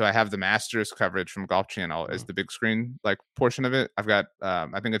 So I have the Masters coverage from Golf Channel as the big screen like portion of it. I've got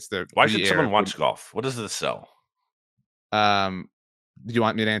I think it's the Why should someone watch golf? What does this sell? Do you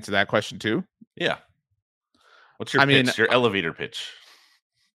want me to answer that question too? Yeah. What's your pitch? Your elevator pitch?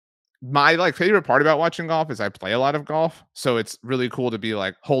 My like favorite part about watching golf is I play a lot of golf, so it's really cool to be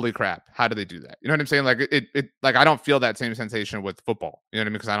like, holy crap, how do they do that? You know what I'm saying? Like it like I don't feel that same sensation with football. You know what I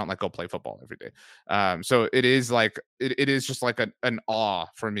mean? Because I don't like go play football every day. So it is like it is just like an awe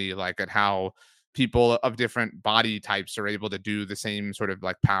for me, like at how people of different body types are able to do the same sort of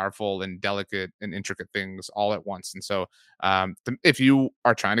like powerful and delicate and intricate things all at once. And so if you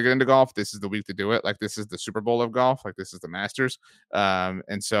are trying to get into golf, this is the week to do it. Like, this is the Super Bowl of golf. Like, this is the Masters.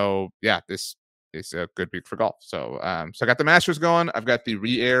 And so, yeah, this is a good week for golf. So so I got the Masters going. I've got the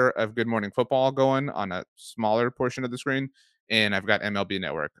re-air of Good Morning Football going on a smaller portion of the screen. And I've got MLB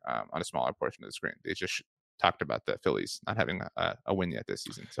Network on a smaller portion of the screen. They just talked about the Phillies not having a win yet this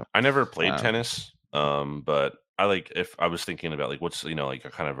season. So I never played tennis, but I like, if I was thinking about like what's like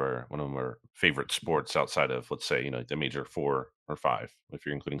a kind of one of our favorite sports outside of, let's say, the major 4 or 5, if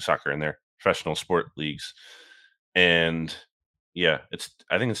you're including soccer in there, professional sport leagues. And yeah,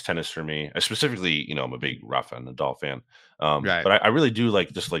 I think it's tennis for me. I specifically, I'm a big Rafa Nadal fan. Right. But I really do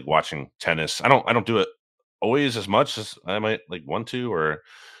like just like watching tennis. I don't do it always as much as I might like want to, or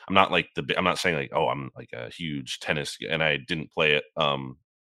I'm not like I'm not saying like, oh, I'm like a huge tennis and I didn't play it.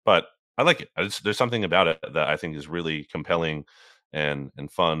 But I like it. There's something about it that I think is really compelling and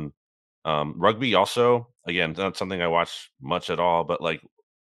fun. Rugby also, again, not something I watch much at all, but like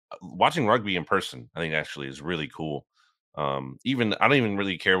watching rugby in person, I think actually is really cool. Even I don't even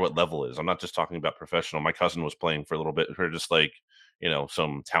really care what level it is. I'm not just talking about professional. My cousin was playing for a little bit for just like,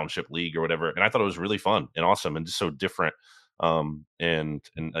 some township league or whatever. And I thought it was really fun and awesome and just so different. And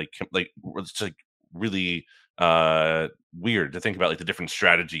like it's like really weird to think about like the different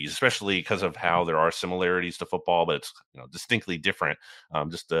strategies, especially because of how there are similarities to football, but it's distinctly different.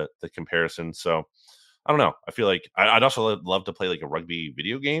 Just the comparison. So I don't know. I feel like I'd also love to play like a rugby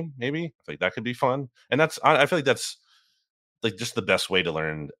video game. Maybe I feel like that could be fun. And I feel like that's like just the best way to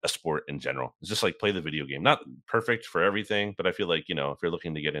learn a sport in general. It's just like play the video game. Not perfect for everything, but I feel like, if you're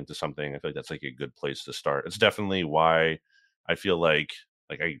looking to get into something, I feel like that's like a good place to start. It's definitely why I feel like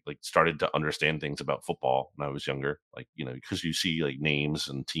I like started to understand things about football when I was younger. Like, because you see like names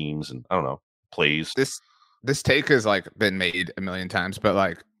and teams and I don't know, plays. this take has like been made a million times, but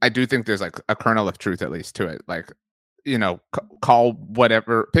like I do think there's like a kernel of truth at least to it. Like, you know,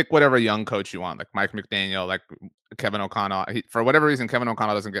 pick whatever young coach you want, like Mike McDaniel, like Kevin O'Connell. For whatever reason, Kevin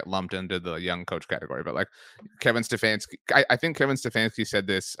O'Connell doesn't get lumped into the young coach category, but like Kevin Stefanski, I think Kevin Stefanski said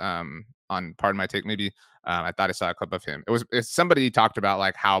this on Pardon My Take, maybe. I thought I saw a clip of him. It's somebody talked about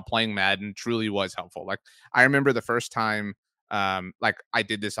like how playing Madden truly was helpful. Like I remember the first time like I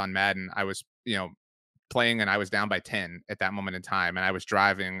did this on Madden, I was, you know, playing and I was down by 10 at that moment in time, and I was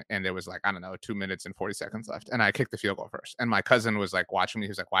driving and there was like, I don't know, 2 minutes and 40 seconds left, and I kicked the field goal first, and my cousin was like watching me.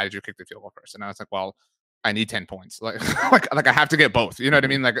 He was like, why did you kick the field goal first? And I was like, well, I need 10 points. Like like I have to get both, you know what I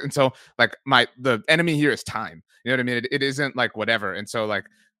mean? Like, and so like the enemy here is time, you know what I mean? It isn't like whatever. And so like,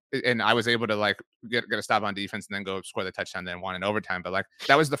 and I was able to like get a stop on defense and then go score the touchdown, then won in overtime. But like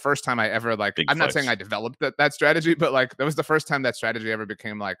that was the first time I ever like I'm not saying I developed that strategy, but like that was the first time that strategy ever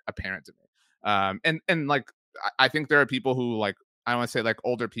became like apparent to me. And like I think there are people who like, I don't want to say like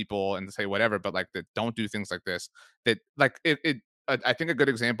older people and say whatever, but like that don't do things like this, that like I think a good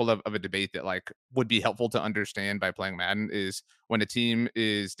example of a debate that like would be helpful to understand by playing Madden is when a team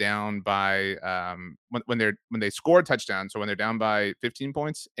is down by when they score a touchdown. So when they're down by 15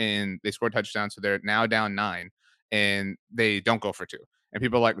 points and they score a touchdown, so they're now down 9 and they don't go for 2. And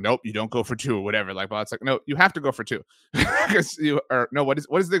people are like, nope, you don't go for 2 or whatever. Like, well, it's like, no, you have to go for 2 because what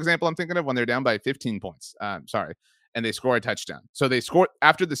is the example I'm thinking of when they're down by 15 points? Sorry. And they score a touchdown. So they score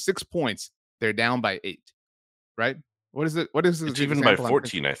after the 6 points, they're down by 8, right? What is it? What is it's even by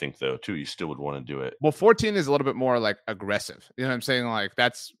 14, I think, though, too. You still would want to do it. Well, 14 is a little bit more like aggressive. You know what I'm saying? Like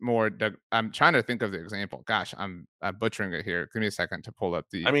that's more. I'm trying to think of the example. Gosh, I'm butchering it here. Give me a second to pull up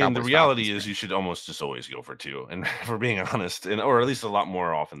the. I mean, the reality is you should almost just always go for 2. And for being honest, or at least a lot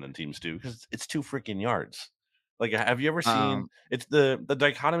more often than teams do, because it's 2 freaking yards. Like, have you ever seen? It's the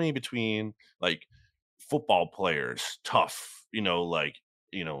dichotomy between like football players, tough, like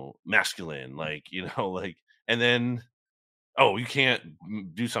masculine, like like, and then. Oh, you can't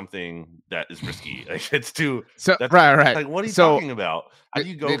do something that is risky. Like it's too. So right. Like, what are you talking about? How do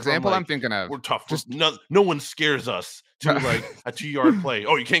you go? The example from, like, I'm thinking of. We're tough. Just no one scares us to like a 2-yard play.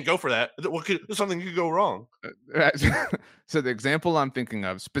 Oh, you can't go for that. Something could go wrong. So the example I'm thinking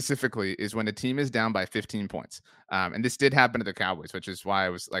of specifically is when a team is down by 15 points. And this did happen to the Cowboys, which is why I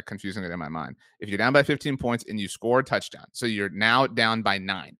was like confusing it in my mind. If you're down by 15 points and you score a touchdown, so you're now down by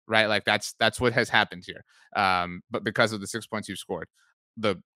 9, right? Like that's what has happened here. But because of the 6 points you've scored,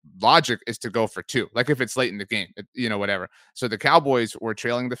 the logic is to go for 2. Like if it's late in the game, whatever. So the Cowboys were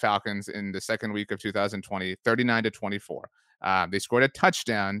trailing the Falcons in the second week of 2020, 39-24. They scored a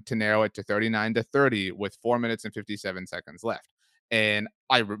touchdown to narrow it to 39-30 with 4 minutes and 57 seconds left. And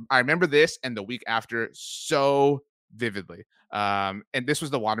I remember this and the week after so vividly. And this was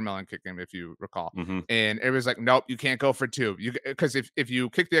the watermelon kick game, if you recall. Mm-hmm. And it was like, nope, you can't go for 2. Because if you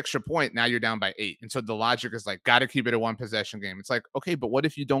kick the extra point, now you're down by 8. And so the logic is like, got to keep it a 1 possession game. It's like, okay, but what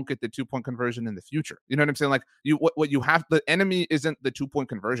if you don't get the 2-point conversion in the future? You know what I'm saying? Like what you have, the enemy isn't the 2-point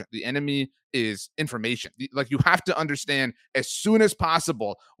conversion. The enemy is information. Like you have to understand as soon as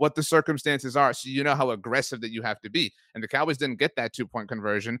possible what the circumstances are, so you know how aggressive that you have to be. And the Cowboys didn't get that 2-point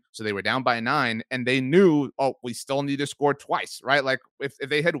conversion, so they were down by 9, and they knew, oh, we still need to score twice, right? Like if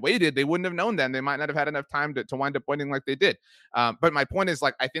they had waited, they wouldn't have known then. They might not have had enough time to wind up winning like they did. But my point is,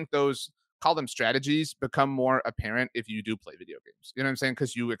 like, I think those, call them strategies, become more apparent if you do play video games. You know what I'm saying?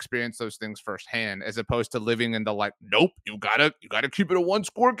 Because you experience those things firsthand, as opposed to living in the like, nope, you gotta keep it a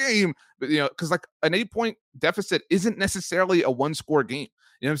 1-score game. But because like an 8-point deficit isn't necessarily a 1-score game.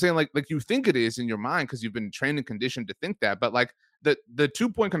 You know what I'm saying? Like you think it is in your mind because you've been trained and conditioned to think that. But like the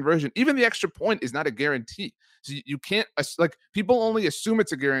 2-point conversion, even the extra point, is not a guarantee. So you can't, like, people only assume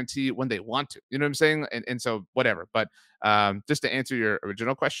it's a guarantee when they want to. You know what I'm saying? And so whatever. But just to answer your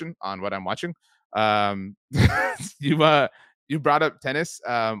original question on what I'm watching, you brought up tennis.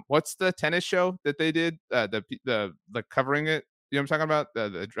 What's the tennis show that they did? The covering it. You know what I'm talking about?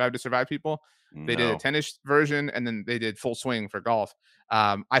 The Drive to Survive people. They did a tennis version, and then they did Full Swing for golf.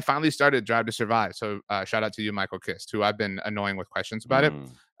 I finally started Drive to Survive. So shout out to you, Michael Kist, who I've been annoying with questions about it.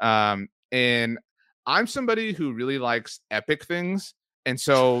 And I'm somebody who really likes epic things. And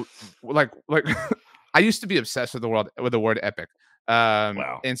so like I used to be obsessed with the word epic.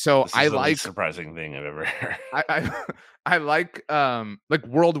 Wow. And so I like surprising thing I've ever heard. I like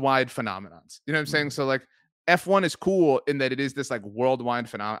worldwide phenomenons. You know what I'm saying? So like F1 is cool in that it is this like worldwide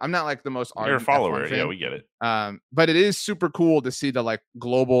phenomenon. I'm not like the most ardent. You're a follower. Yeah, we get it. But it is super cool to see the like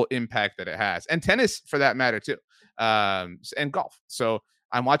global impact that it has, and tennis for that matter too. And golf. So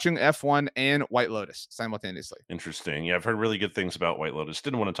I'm watching F1 and White Lotus simultaneously. Interesting. Yeah, I've heard really good things about White Lotus.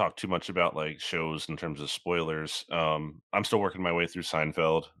 Didn't want to talk too much about like shows in terms of spoilers. I'm still working my way through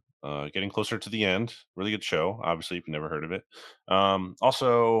Seinfeld. Getting closer to the end. Really good show. Obviously, if you've never heard of it.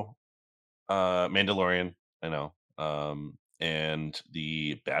 Also, Mandalorian. I know. And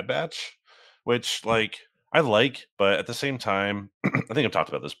the Bad Batch, which like I like, but at the same time, I think I've talked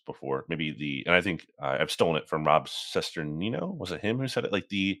about this before. And I think I've stolen it from Rob Sesternino. Was it him who said it? Like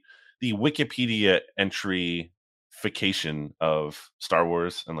the Wikipedia entryfication of Star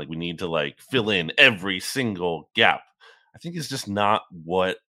Wars, and like we need to like fill in every single gap. I think is just not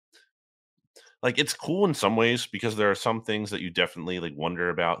what. Like it's cool in some ways because there are some things that you definitely like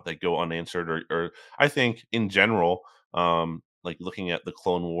wonder about that go unanswered, or I think in general, like looking at the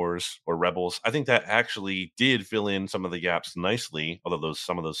Clone Wars or Rebels, I think that actually did fill in some of the gaps nicely. Although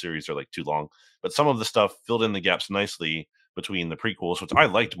some of those series are like too long, but some of the stuff filled in the gaps nicely between the prequels, which I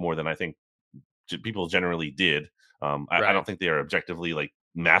liked more than I think people generally did. I don't think they are objectively like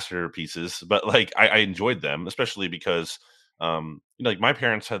masterpieces, but like I enjoyed them, especially because like my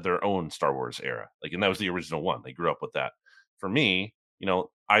parents had their own Star Wars era, like, and that was the original one. They grew up with that. For me,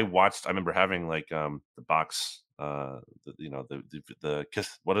 I remember having like the box, what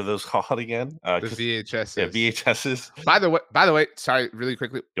are those called again? The VHSs. Yeah, VHSs. By the way, sorry, really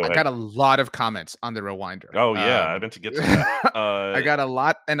quickly, I got a lot of comments on the Rewinder. Oh yeah, I meant to get to that. I got a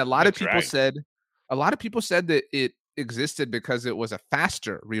lot, and a lot of people said that it existed because it was a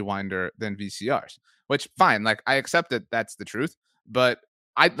faster rewinder than VCRs, which fine, like I accept that that's the truth, but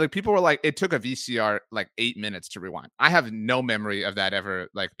people were like, it took a VCR like 8 minutes to rewind. I have no memory of that ever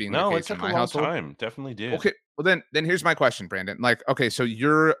like being the case in my household. Time. Definitely did. Okay, well then here's my question, Brandon. Like, okay, so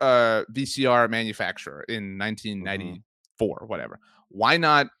you're a VCR manufacturer in 1994 or whatever. Why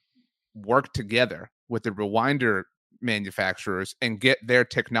not work together with the rewinder manufacturers and get their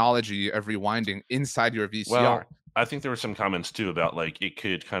technology of rewinding inside your VCR? Well, I think there were some comments too about like it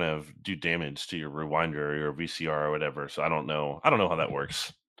could kind of do damage to your rewinder or your VCR or whatever. So I don't know how that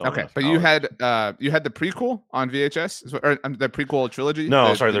works. Okay, but you had the prequel on VHS or the prequel trilogy?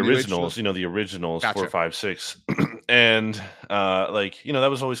 No, sorry, the originals. The originals, Gotcha. 4, 5, 6, and that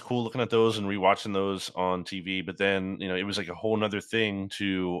was always cool looking at those and rewatching those on TV. But then it was like a whole nother thing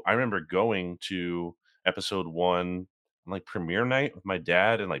to. I remember going to episode 1 on like premiere night with my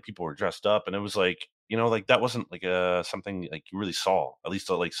dad, and like people were dressed up, and it was like like that wasn't like something like you really saw, at least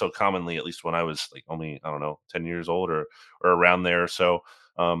like so commonly, at least when I was like only, I don't know, 10 years old or around there. So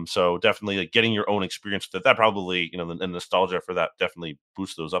definitely like getting your own experience with it, that probably, the nostalgia for that definitely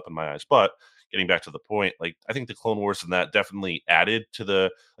boosts those up in my eyes. But getting back to the point, like I think the Clone Wars and that definitely added to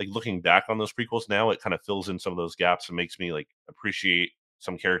the, like looking back on those prequels now, it kind of fills in some of those gaps and makes me like appreciate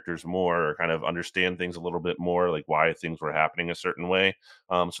some characters more, or kind of understand things a little bit more, like why things were happening a certain way.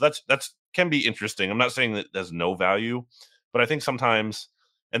 So that's can be interesting. I'm not saying that there's no value, but I think sometimes,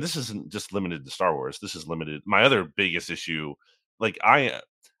 and this isn't just limited to Star Wars, this is limited. My other biggest issue, like I'm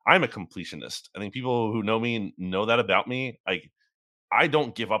a completionist. I think people who know me know that about me. Like I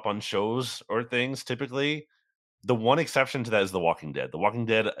don't give up on shows or things typically. The one exception to that is The Walking Dead. The Walking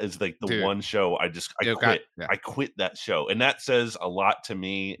Dead is like the one show I quit. I quit that show. And that says a lot to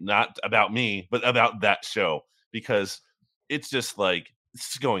me, not about me, but about that show, because it's just like,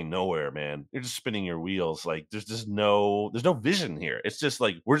 it's going nowhere, man. You're just spinning your wheels. Like there's no vision here. It's just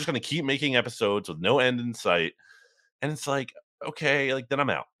like, we're just going to keep making episodes with no end in sight. And it's like, okay, like then I'm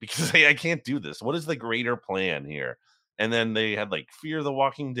out because I can't do this. What is the greater plan here? And then they had like Fear the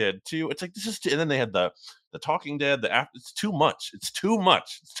Walking Dead too. It's like, and then they had the Talking Dead. It's too much. It's too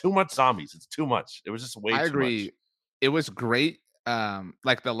much. It's too much zombies. It's too much. It was just way too much. I agree. It was great.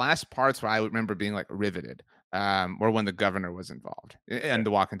 Like the last parts where I remember being like riveted, or when the governor was involved in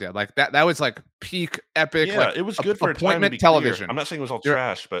The Walking Dead. Like that was like peak epic. Yeah, like, it was good for appointment television. Clear. I'm not saying it was all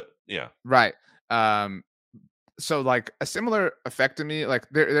trash, but yeah. Right. So like a similar effect to me, like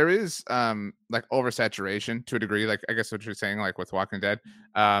there is like oversaturation to a degree, like I guess what you're saying, like with Walking Dead.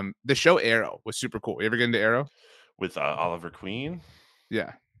 The show Arrow was super cool. You ever get into Arrow? With Oliver Queen?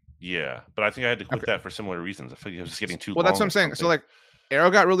 Yeah, but I think I had to quit that for similar reasons. I feel like it was just getting too long. Well, that's what I'm saying. So like Arrow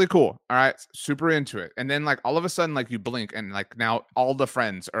got really cool. All right, super into it. And then like all of a sudden, like you blink and like now all the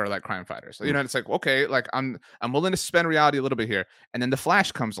friends are like crime fighters. So, it's like, okay, like I'm willing to suspend reality a little bit here. And then the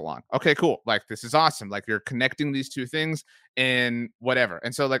Flash comes along. Okay, cool. Like this is awesome. Like you're connecting these two things and whatever.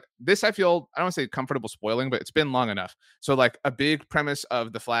 And so like this, I feel, I don't want to say comfortable spoiling, but it's been long enough. So like a big premise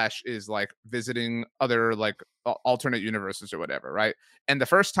of the Flash is like visiting other like alternate universes or whatever, right? And the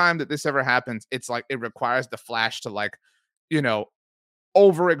first time that this ever happens, it's like it requires the Flash to like,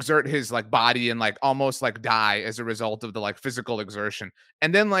 overexert his like body and like almost like die as a result of the like physical exertion.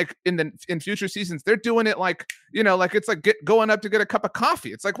 And then like in future seasons, they're doing it like, like it's like going up to get a cup of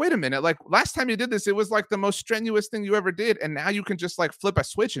coffee. It's like, wait a minute, like last time you did this, it was like the most strenuous thing you ever did. And now you can just like flip a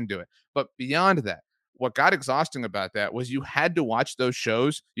switch and do it. But beyond that, what got exhausting about that was you had to watch those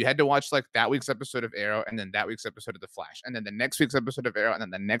shows. You had to watch like that week's episode of Arrow and then that week's episode of The Flash and then the next week's episode of Arrow and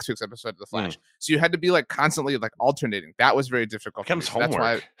then the next week's episode of The Flash. So you had to be like constantly like alternating. That was very difficult. Becomes homework.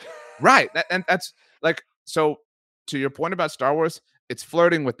 That's why, right. And that's like, so to your point about Star Wars, it's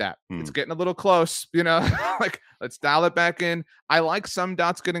flirting with that. It's getting a little close, like let's dial it back in. I like some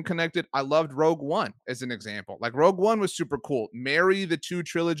dots getting connected. I loved Rogue One as an example. Like Rogue One was super cool. Marry the two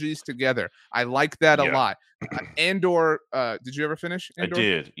trilogies together. I like that a lot. Andor, did you ever finish Andor? I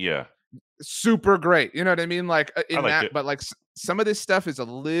did. Yeah. Super great. You know what I mean? Like in that, it. But like some of this stuff is a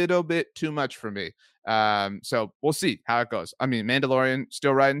little bit too much for me. So we'll see how it goes. I mean, Mandalorian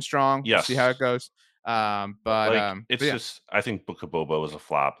still riding strong. Yes. We'll see how it goes. Just I think Book of Boba was a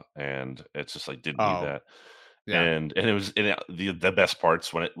flop, and it's just like didn't need that. Yeah. And it was the best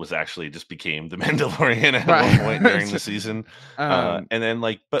parts when it was actually just became the Mandalorian at one point during the season. And then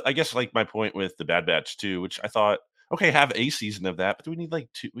but I guess like my point with the Bad Batch too, which I thought, okay, have a season of that, but do we need like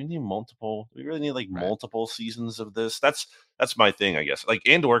two? We need multiple. Do we really need like multiple seasons of this? That's my thing, I guess. Like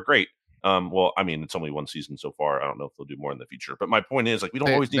Andor, great. Well, I mean, it's only one season so far. I don't know if they'll do more in the future. But my point is, like, we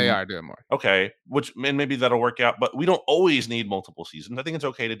don't always need. They are doing more. Okay, and maybe that'll work out. But we don't always need multiple seasons. I think it's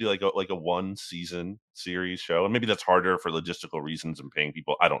okay to do like a one season series show, and maybe that's harder for logistical reasons and paying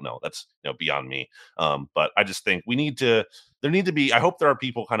people. I don't know. That's beyond me. But I just think we need to. There need to be. I hope there are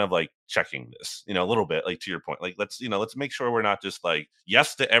people kind of like checking this, a little bit. Like to your point, like let's make sure we're not just like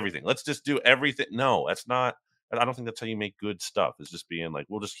yes to everything. Let's just do everything. No, that's not. I don't think that's how you make good stuff. Is just being like,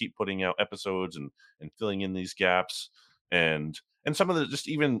 we'll just keep putting out episodes and filling in these gaps and some of the just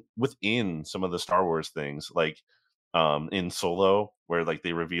even within some of the Star Wars things, like in Solo, where like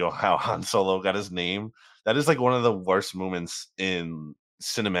they reveal how Han Solo got his name. That is like one of the worst moments in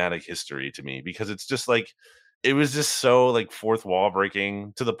cinematic history to me, because it's just like it was just so like fourth wall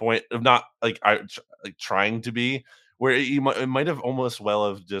breaking to the point of not like trying to be. Where it might have almost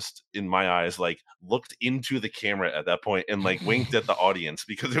have just, in my eyes, like looked into the camera at that point and like winked at the audience,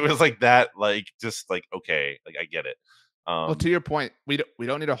 because it was like that, like just like, okay, like I get it. Well, to your point, we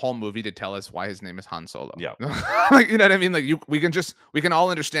don't need a whole movie to tell us why his name is Han Solo. Yeah, like you know what I mean. Like we can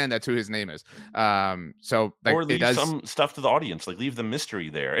all understand that's who his name is. So like, or leave some stuff to the audience, like leave the mystery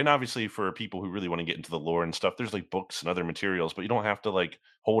there. And obviously, for people who really want to get into the lore and stuff, there's like books and other materials, but you don't have to like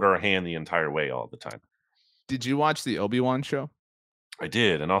hold our hand the entire way all the time. Did you watch the Obi-Wan show? I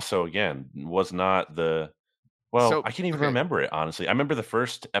did, and also again was not the. Well, so, I can't even remember it, honestly. I remember the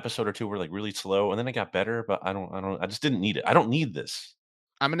first episode or two were like really slow, and then it got better, but I just didn't need it. I don't need this.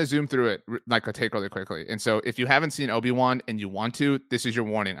 I'm going to zoom through it like a take really quickly. And so if you haven't seen Obi-Wan and you want to, this is your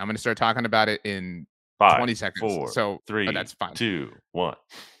warning. I'm going to start talking about it in 20 seconds. 4, so 3, that's fine. 2, 1.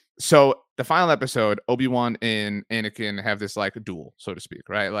 So the final episode, Obi-Wan and Anakin have this like duel, so to speak,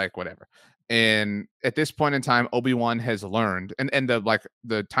 right? Like whatever. And at this point in time, Obi-Wan has learned, and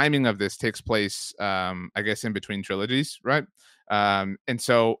the timing of this takes place, I guess, in between trilogies, right? And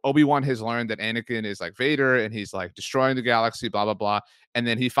so Obi-Wan has learned that Anakin is like Vader, and he's like destroying the galaxy, blah blah blah. And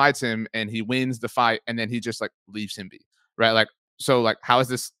then he fights him, and he wins the fight, and then he just like leaves him be, right? Like so, like how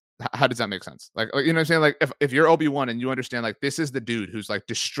does that make sense? Like you know what I'm saying? Like if you're Obi-Wan and you understand like this is the dude who's like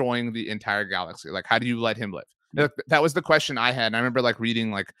destroying the entire galaxy, like how do you let him live? That was the question I had. And I remember like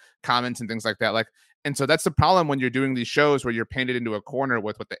reading like comments and things like that. Like, and so that's the problem when you're doing these shows where you're painted into a corner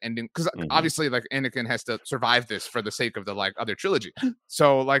with what the ending, because obviously like Anakin has to survive this for the sake of the like other trilogy.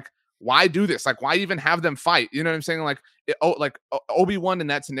 So like, why do this? Like, why even have them fight? You know what I'm saying? Like, Obi-Wan in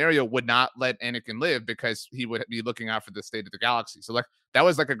that scenario would not let Anakin live because he would be looking out for the state of the galaxy. So like, that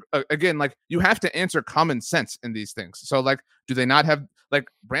was like again, like you have to answer common sense in these things. So like, do they not have like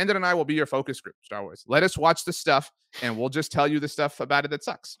Brandon and I will be your focus group, Star Wars. Let us watch the stuff and we'll just tell you the stuff about it that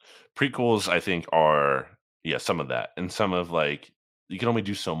sucks. Prequels, I think, are some of that, and some of like you can only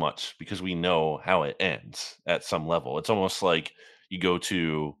do so much because we know how it ends at some level. It's almost like you go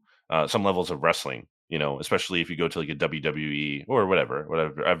to some levels of wrestling, especially if you go to like a WWE or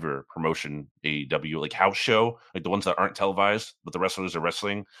whatever promotion, AEW, like house show, like the ones that aren't televised, but the wrestlers are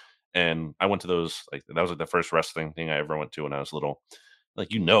wrestling. And I went to those, like that was like the first wrestling thing I ever went to when I was little. Like,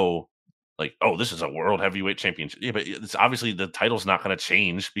 like, oh, this is a world heavyweight championship. Yeah, but it's obviously the title's not going to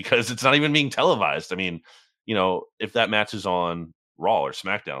change because it's not even being televised. I mean, if that match is on Raw or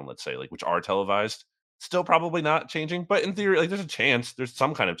SmackDown, let's say, like which are televised, Still probably not changing, but in theory, like there's a chance, there's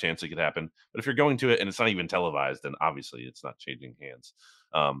some kind of chance it could happen. But if you're going to it and it's not even televised, then obviously it's not changing hands.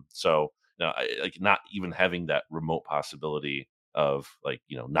 So like not even having that remote possibility of like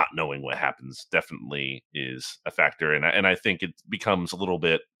not knowing what happens definitely is a factor, and I think it becomes a little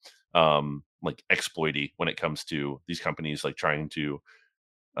bit like exploity when it comes to these companies like trying to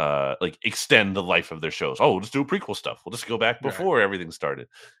like extend the life of their shows. Oh, we'll just do prequel stuff. We'll just go back before everything started.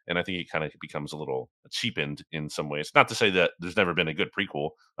 And I think it kind of becomes a little cheapened in some ways. Not to say that there's never been a good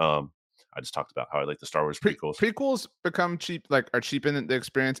prequel. I just talked about how I like the Star Wars prequels. Prequels become cheap, like are cheapen the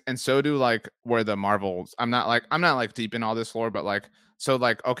experience, and so do like where the Marvels. I'm not like deep in all this lore, but like so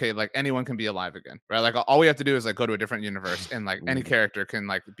like okay, like anyone can be alive again, right? Like all we have to do is like go to a different universe, and like any character can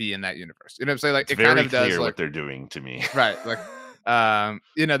like be in that universe. You know what I'm saying? Like it's it kind of does what like, they're doing to me, right? Like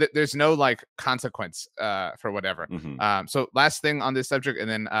there's no like consequence for whatever. So last thing on this subject, and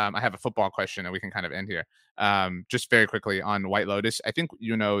then I have a football question and we can kind of end here. Just very quickly on White Lotus, I think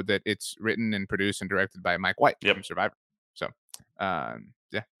that it's written and produced and directed by Mike White from Survivor. So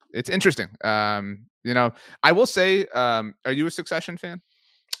yeah, it's interesting. I will say, are you a Succession fan?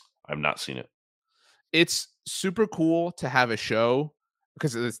 I've not seen it. It's super cool to have a show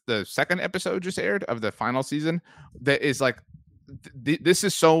because the second episode just aired of the final season that is like this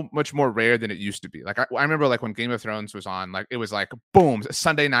is so much more rare than it used to be. Like I remember like when Game of Thrones was on, like it was like boom,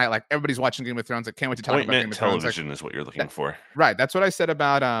 Sunday night, like everybody's watching Game of Thrones. I can't wait to talk about Game of Thrones. Television is what you're looking for, right? That's what I said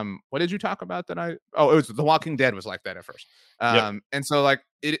about what did you talk about that it was The Walking Dead was like that at first. And so like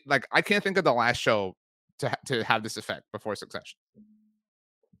it like I can't think of the last show to have this effect before Succession.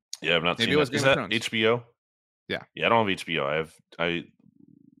 Yeah, I've not seen it. Is that HBO? Yeah, I don't have HBO. I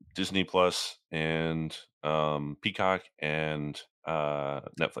Disney Plus and Peacock and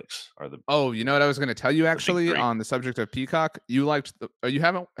Netflix are the. Oh, you know what I was going to tell you actually on the subject of Peacock. You liked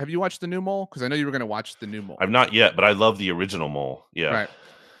have you watched the new Mole? Because I know you were going to watch the new Mole. I've not yet, but I love the original Mole. Yeah,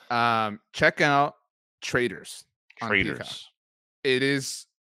 right. Check out Traitors. It is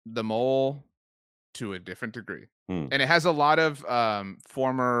the Mole to a different degree. And it has a lot of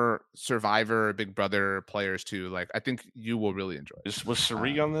former Survivor, Big Brother players too. Like I think you will really enjoy it. Was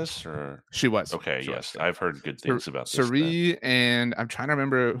Sari on this or she was? Okay, yes, I've heard good things about this. Sari, and I'm trying to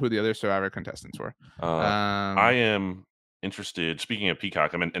remember who the other Survivor contestants were. I am interested. Speaking of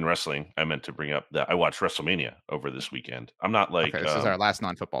Peacock, I'm in wrestling. I meant to bring up that I watched WrestleMania over this weekend. I'm not like this is our last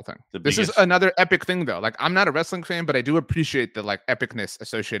non-football thing. This is another epic thing though. Like I'm not a wrestling fan, but I do appreciate the like epicness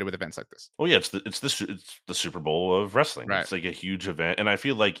associated with events like this. Well, yeah, it's the Super Bowl of wrestling. Right. It's like a huge event, and I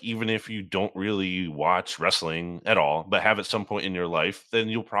feel like even if you don't really watch wrestling at all, but have at some point in your life, then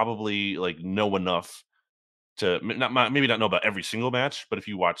you'll probably like know enough to maybe not know about every single match, but if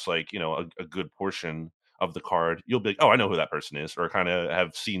you watch like a good portion of the card, you'll be like, oh, I know who that person is, or kind of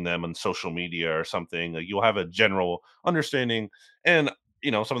have seen them on social media or something. Like you'll have a general understanding, and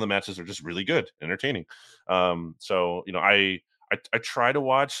some of the matches are just really good, entertaining. So I try to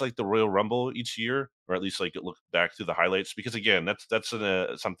watch like the Royal Rumble each year, or at least like look back through the highlights, because again, that's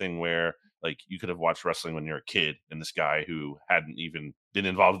something where like you could have watched wrestling when you're a kid, and this guy who hadn't even been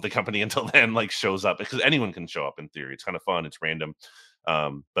involved with the company until then like shows up, because anyone can show up in theory. It's kind of fun, it's random,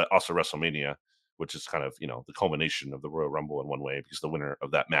 but also WrestleMania, which is kind of the culmination of the Royal Rumble in one way, because the winner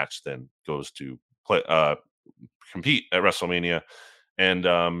of that match then goes to compete at WrestleMania. And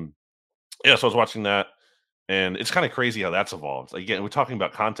so I was watching that, and it's kind of crazy how that's evolved. Like, again, we're talking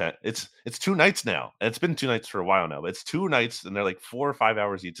about content. It's 2 nights now, and it's been 2 nights for a while now, but it's 2 nights and they're like 4 or 5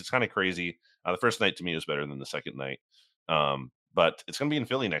 hours each. It's kind of crazy. The first night to me was better than the second night. But it's going to be in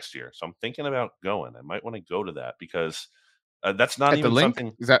Philly next year, so I'm thinking about going. I might want to go to that, because that's not even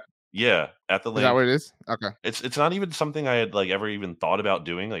something. Is that? Yeah, at the link. Is that what it is? Okay. It's not even something I had like ever even thought about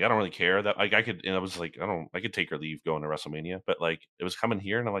doing. Like I don't really care that like I could, and I was like, I could take or leave going to WrestleMania, but like it was coming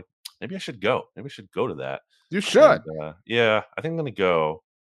here, and I'm like, maybe I should go. Maybe I should go to that. You should. And, yeah, I think I'm gonna go.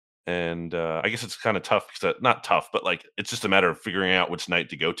 And I guess it's kind of tough, because not tough, but like it's just a matter of figuring out which night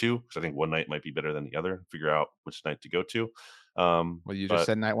to go to, because I think one night might be better than the other. Figure out which night to go to. Well, you just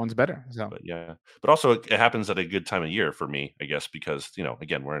said night one's better. So. But yeah, but also it happens at a good time of year for me, I guess, because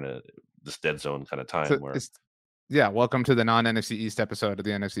again, we're in this dead zone kind of time where. Yeah, welcome to the non-NFC East episode of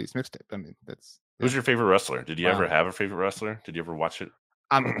the NFC East Mixtape. I mean, that's. Yeah. Who's your favorite wrestler? Did you ever have a favorite wrestler? Did you ever watch it?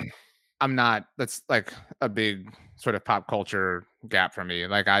 I'm not. That's like a big sort of pop culture gap for me.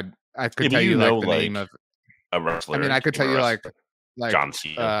 Like I could tell you like the name of a wrestler. I mean, I could tell you like John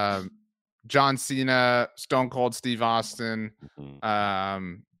Cena. John Cena, Stone Cold Steve Austin,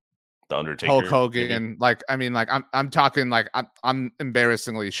 The Undertaker, Hulk Hogan. Maybe. Like, I mean, like I'm talking like I'm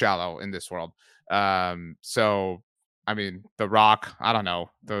embarrassingly shallow in this world. So I mean, The Rock. I don't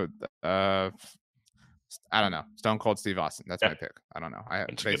know I don't know. Stone Cold Steve Austin. That's my pick. I don't know.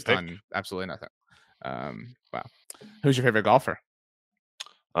 Based on absolutely nothing. Wow. Who's your favorite golfer?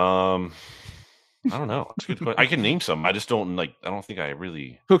 I don't know. That's a good question. I can name some. I just don't I don't think I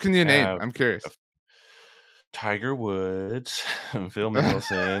really. Who can you name? I'm curious. Tiger Woods, Phil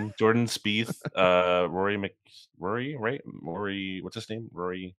Mickelson, Jordan Spieth, Rory, right? Rory, what's his name?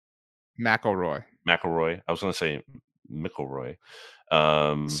 Rory McIlroy. I was going to say McIlroy.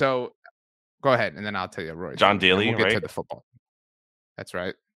 So go ahead, and then I'll tell you Rory. John Daly, we'll get right? to the football. That's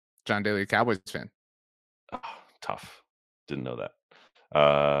right. John Daly, Cowboys fan. Oh, tough. Didn't know that.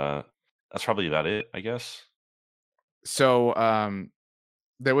 That's probably about it, I guess. So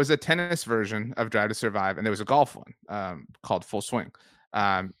there was a tennis version of Drive to Survive, and there was a golf one called Full Swing.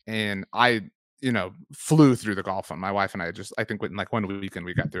 And I, flew through the golf one. My wife and I I think within like 1 weekend,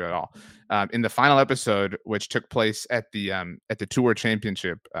 we got through it all. In the final episode, which took place at the Tour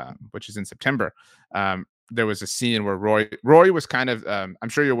Championship, which is in September, there was a scene where Rory was kind of, I'm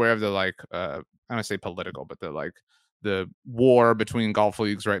sure you're aware of the I don't want to say political, but the war between golf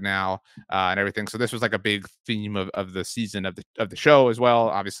leagues right now and everything. So this was like a big theme of the season of the show as well,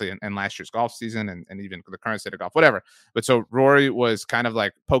 obviously, and last year's golf season and even the current state of golf, whatever. But so Rory was kind of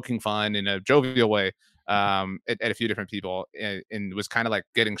like poking fun in a jovial way at a few different people and was kind of like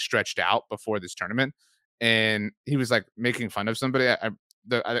getting stretched out before this tournament. And he was like making fun of somebody.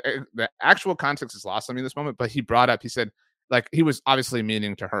 The actual context is lost on me in this moment, but he said, like, he was obviously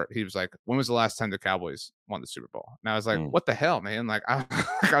meaning to hurt. He was like, when was the last time the Cowboys won the Super Bowl? And I was like, what the hell, man? Like, I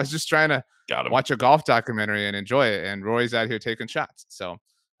was just trying to watch a golf documentary and enjoy it. And Roy's out here taking shots. So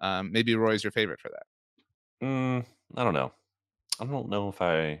maybe Roy's your favorite for that. I don't know. I don't know if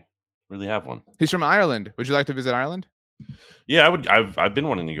I really have one. He's from Ireland. Would you like to visit Ireland? Yeah, I would. I've been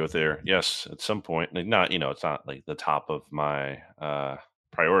wanting to go there. Yes, at some point. Like, not, it's not like the top of my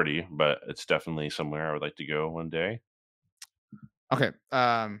priority, but it's definitely somewhere I would like to go one day. Okay.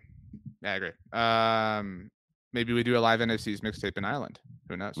 Yeah, I agree. Maybe we do a live NFC's mixtape in Ireland.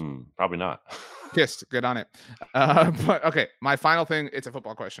 Who knows? Probably not. Kissed. Good on it. But okay, my final thing, it's a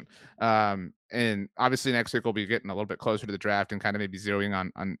football question. And obviously next week we'll be getting a little bit closer to the draft and kind of maybe zeroing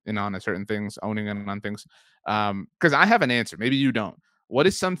on certain things, owning in on things. Because I have an answer. Maybe you don't. What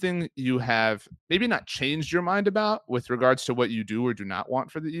is something you have maybe not changed your mind about with regards to what you do or do not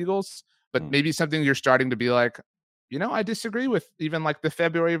want for the Eagles, but maybe something you're starting to be like, I disagree with even like the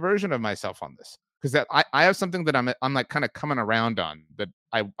February version of myself on this, because that I have something that I'm like kind of coming around on that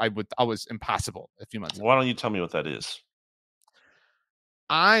I was impossible a few months ago. Why don't you tell me what that is?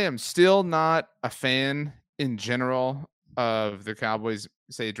 I am still not a fan in general of the Cowboys,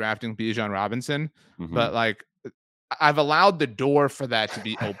 say, drafting Bijan Robinson, but like I've allowed the door for that to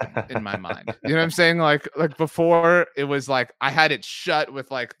be open in my mind. You know what I'm saying? Like before it was like I had it shut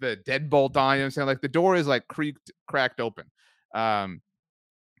with like the deadbolt on. You know what I'm saying? Like the door is like cracked open.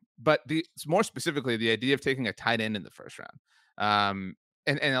 But more specifically, the idea of taking a tight end in the first round.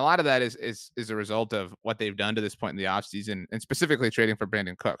 And a lot of that is a result of what they've done to this point in the offseason, and specifically trading for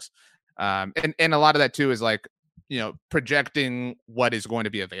Brandon Cooks. And a lot of that too is like, projecting what is going to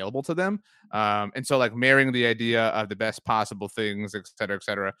be available to them. And so like marrying the idea of the best possible things, et cetera, et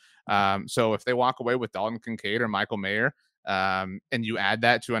cetera. So if they walk away with Dalton Kincaid or Michael Mayer, and you add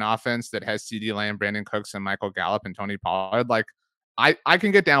that to an offense that has CeeDee Lamb, Brandon Cooks, and Michael Gallup and Tony Pollard, like I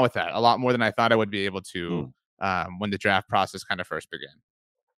can get down with that a lot more than I thought I would be able to when the draft process kind of first began.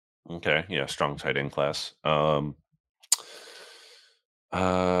 Okay. Yeah. Strong tight end class. On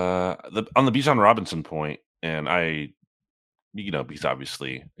the Bijan Robinson point, and he's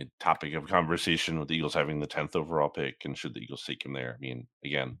obviously a topic of conversation with the Eagles having the 10th overall pick, and should the Eagles take him there? I mean,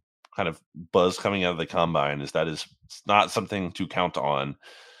 again, kind of buzz coming out of the combine is not something to count on,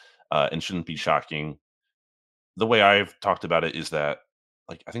 and shouldn't be shocking. The way I've talked about it is that,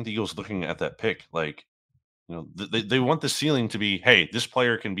 like, I think the Eagles looking at that pick, like, they want the ceiling to be, hey, this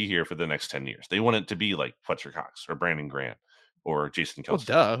player can be here for the next 10 years. They want it to be like Fletcher Cox or Brandon Grant or Jason Kelce.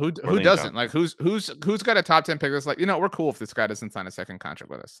 Well, duh. Who doesn't? Like, who's got a top 10 pick that's like, we're cool if this guy doesn't sign a second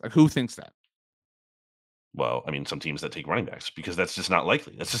contract with us? Like, who thinks that? Well, I mean, some teams that take running backs, because that's just not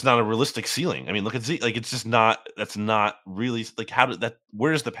likely. That's just not a realistic ceiling. I mean, look at Z. Like, it's just not. That's not really like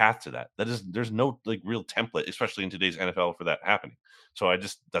where's the path to that? There's no like real template, especially in today's NFL, for that happening. So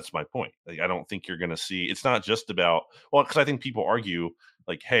that's my point. Like, I don't think you're going to see. It's not just about, well, because I think people argue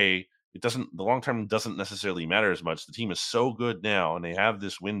like, hey, the long term doesn't necessarily matter as much. The team is so good now, and they have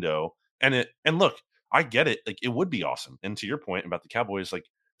this window, and look, I get it. Like, it would be awesome. And to your point about the Cowboys, like,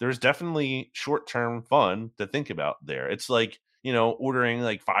 there's definitely short-term fun to think about there. It's like, ordering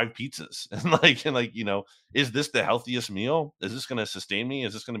like 5 pizzas and is this the healthiest meal? Is this going to sustain me?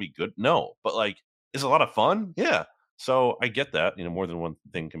 Is this going to be good? No, but like, is a lot of fun. Yeah. So I get that, more than one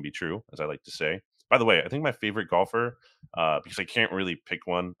thing can be true, as I like to say. By the way, I think my favorite golfer, because I can't really pick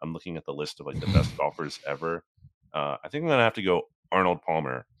one. I'm looking at the list of like the best golfers ever. I think I'm going to have to go Arnold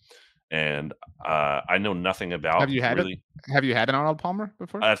Palmer. And I know nothing about. Have you had an Arnold Palmer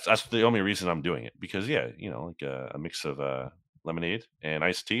before? That's the only reason I'm doing it, because like a mix of lemonade and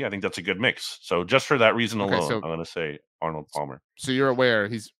iced tea. I think that's a good mix. So just for that reason alone, I'm going to say Arnold Palmer. So you're aware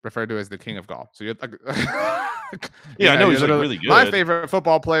he's referred to as the king of golf. So you're I know he's like really good. My favorite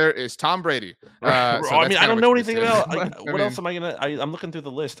football player is Tom Brady. So I don't know anything about. What else am I gonna? I'm looking through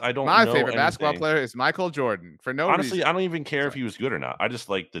the list. I don't. My know favorite anything. Basketball player is Michael Jordan. For no honestly, reason. I don't even care if he was good or not. I just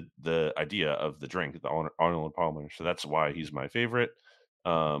like the idea of the drink, the Arnold Palmer. So that's why he's my favorite.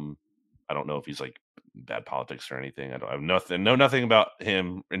 I don't know if he's like bad politics or anything. I know nothing about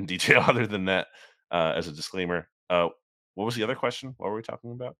him in detail other than that. As a disclaimer. What was the other question? What were we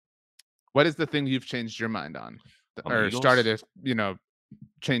talking about? What is the thing you've changed your mind on or started to,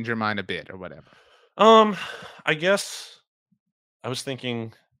 change your mind a bit or whatever? I guess I was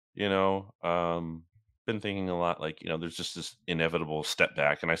thinking, been thinking a lot, like, there's just this inevitable step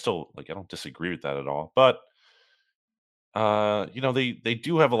back, and I still I don't disagree with that at all. But, they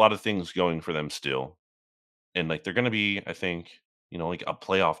do have a lot of things going for them still. And like, they're going to be, I think, like a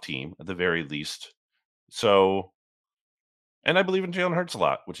playoff team at the very least. So, and I believe in Jalen Hurts a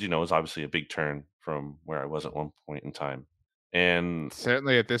lot, which, is obviously a big turn from where I was at one point in time. And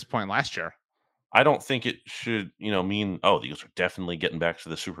certainly at this point last year, I don't think it should, mean, the Eagles are definitely getting back to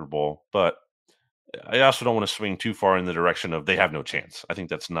the Super Bowl. But I also don't want to swing too far in the direction of they have no chance. I think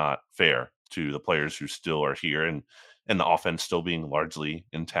that's not fair to the players who still are here and the offense still being largely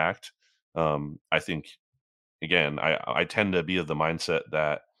intact. I think, again, I tend to be of the mindset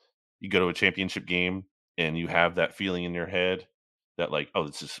that you go to a championship game and you have that feeling in your head that like, we're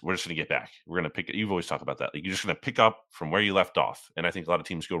just going to get back. We're going to pick it. You've always talked about that. Like, you're just going to pick up from where you left off. And I think a lot of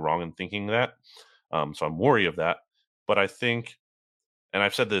teams go wrong in thinking that. So I'm wary of that. But I think, and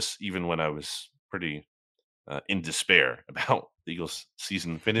I've said this even when I was pretty in despair about the Eagles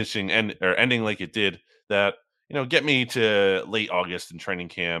season finishing or ending like it did, that, get me to late August in training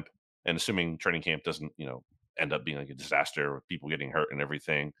camp, and assuming training camp doesn't, end up being like a disaster with people getting hurt and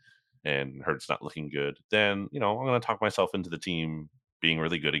everything, and Hurts not looking good, then, I'm going to talk myself into the team being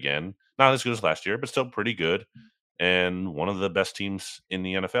really good again. Not as good as last year, but still pretty good. And one of the best teams in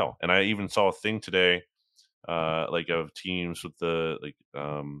the NFL. And I even saw a thing today, of teams with the,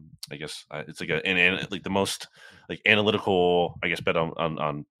 I guess it's like like the most like analytical, I guess, bet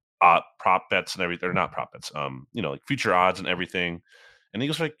on prop bets and everything. Or not prop bets, like future odds and everything. And the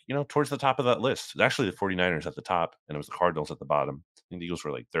Eagles were like, towards the top of that list. It's actually the 49ers at the top, and it was the Cardinals at the bottom. I think the Eagles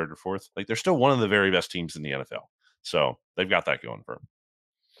were like third or fourth. Like, they're still one of the very best teams in the NFL. So they've got that going for them.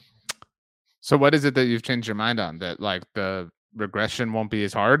 So what is it that you've changed your mind on? That like the regression won't be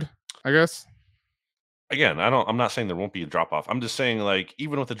as hard, I guess? Again, I'm not saying there won't be a drop off. I'm just saying, like,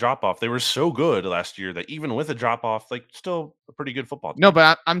 even with the drop off, they were so good last year that even with a drop off, like, still a pretty good football team. No,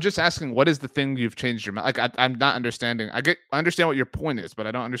 but I'm just asking, what is the thing you've changed your mind? Like, I'm not understanding. I understand what your point is, but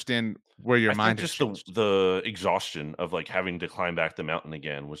I don't understand where your mind is. Just the exhaustion of like having to climb back the mountain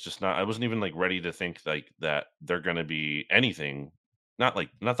again was just not. I wasn't even like ready to think like that they're going to be anything. Not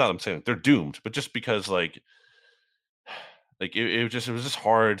that I'm saying they're doomed, but just because like it was just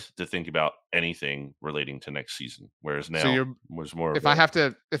hard to think about anything relating to next season. Whereas now was more. If I have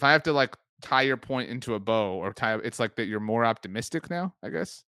to like tie your point into a bow or it's like that you're more optimistic now, I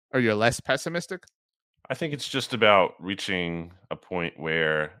guess, or you're less pessimistic. I think it's just about reaching a point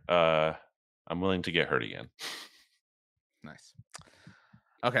where I'm willing to get hurt again. Nice.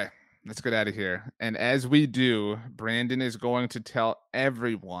 Okay, let's get out of here. And as we do, Brandon is going to tell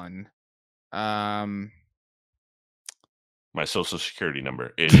everyone my social security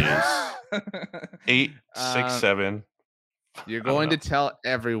number. It is 867. You're going to tell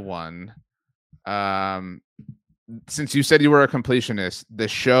everyone, since you said you were a completionist, the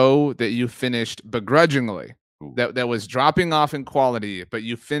show that you finished begrudgingly, that was dropping off in quality, but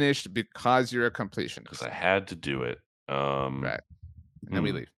you finished because you're a completionist. Because I had to do it. Right. And then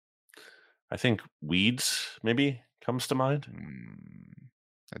we leave. I think Weeds maybe comes to mind.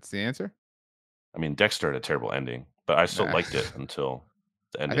 That's the answer? I mean, Dexter had a terrible ending, but I still liked it until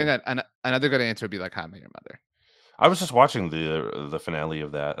the ending. I think another good answer would be like How I Met Your Mother. I was just watching the finale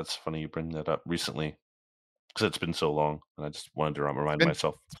of that. That's funny you bring that up recently, because it's been so long, and I just wanted to remind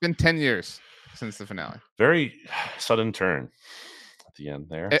myself. It's been 10 years since the finale. Very sudden turn at the end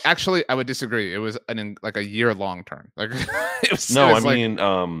there. Actually, I would disagree. It was like a year-long turn. Like it was. No, I mean,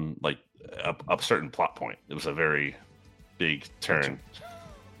 like a certain plot point. It was a very big turn.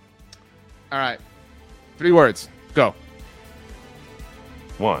 All right. 3 words. Go.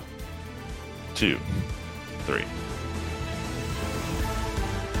 1, 2, 3.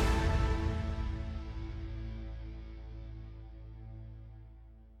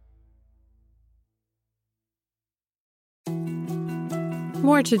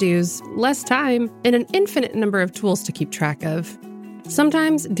 More to-dos, less time, and an infinite number of tools to keep track of.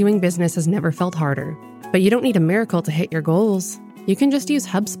 Sometimes doing business has never felt harder, but you don't need a miracle to hit your goals. You can just use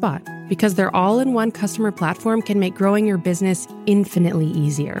HubSpot, because their all-in-one customer platform can make growing your business infinitely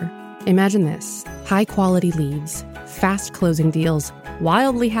easier. Imagine this: high-quality leads, fast closing deals,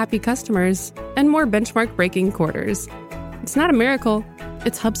 wildly happy customers, and more benchmark-breaking quarters. It's not a miracle,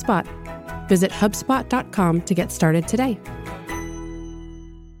 it's HubSpot. Visit HubSpot.com to get started today.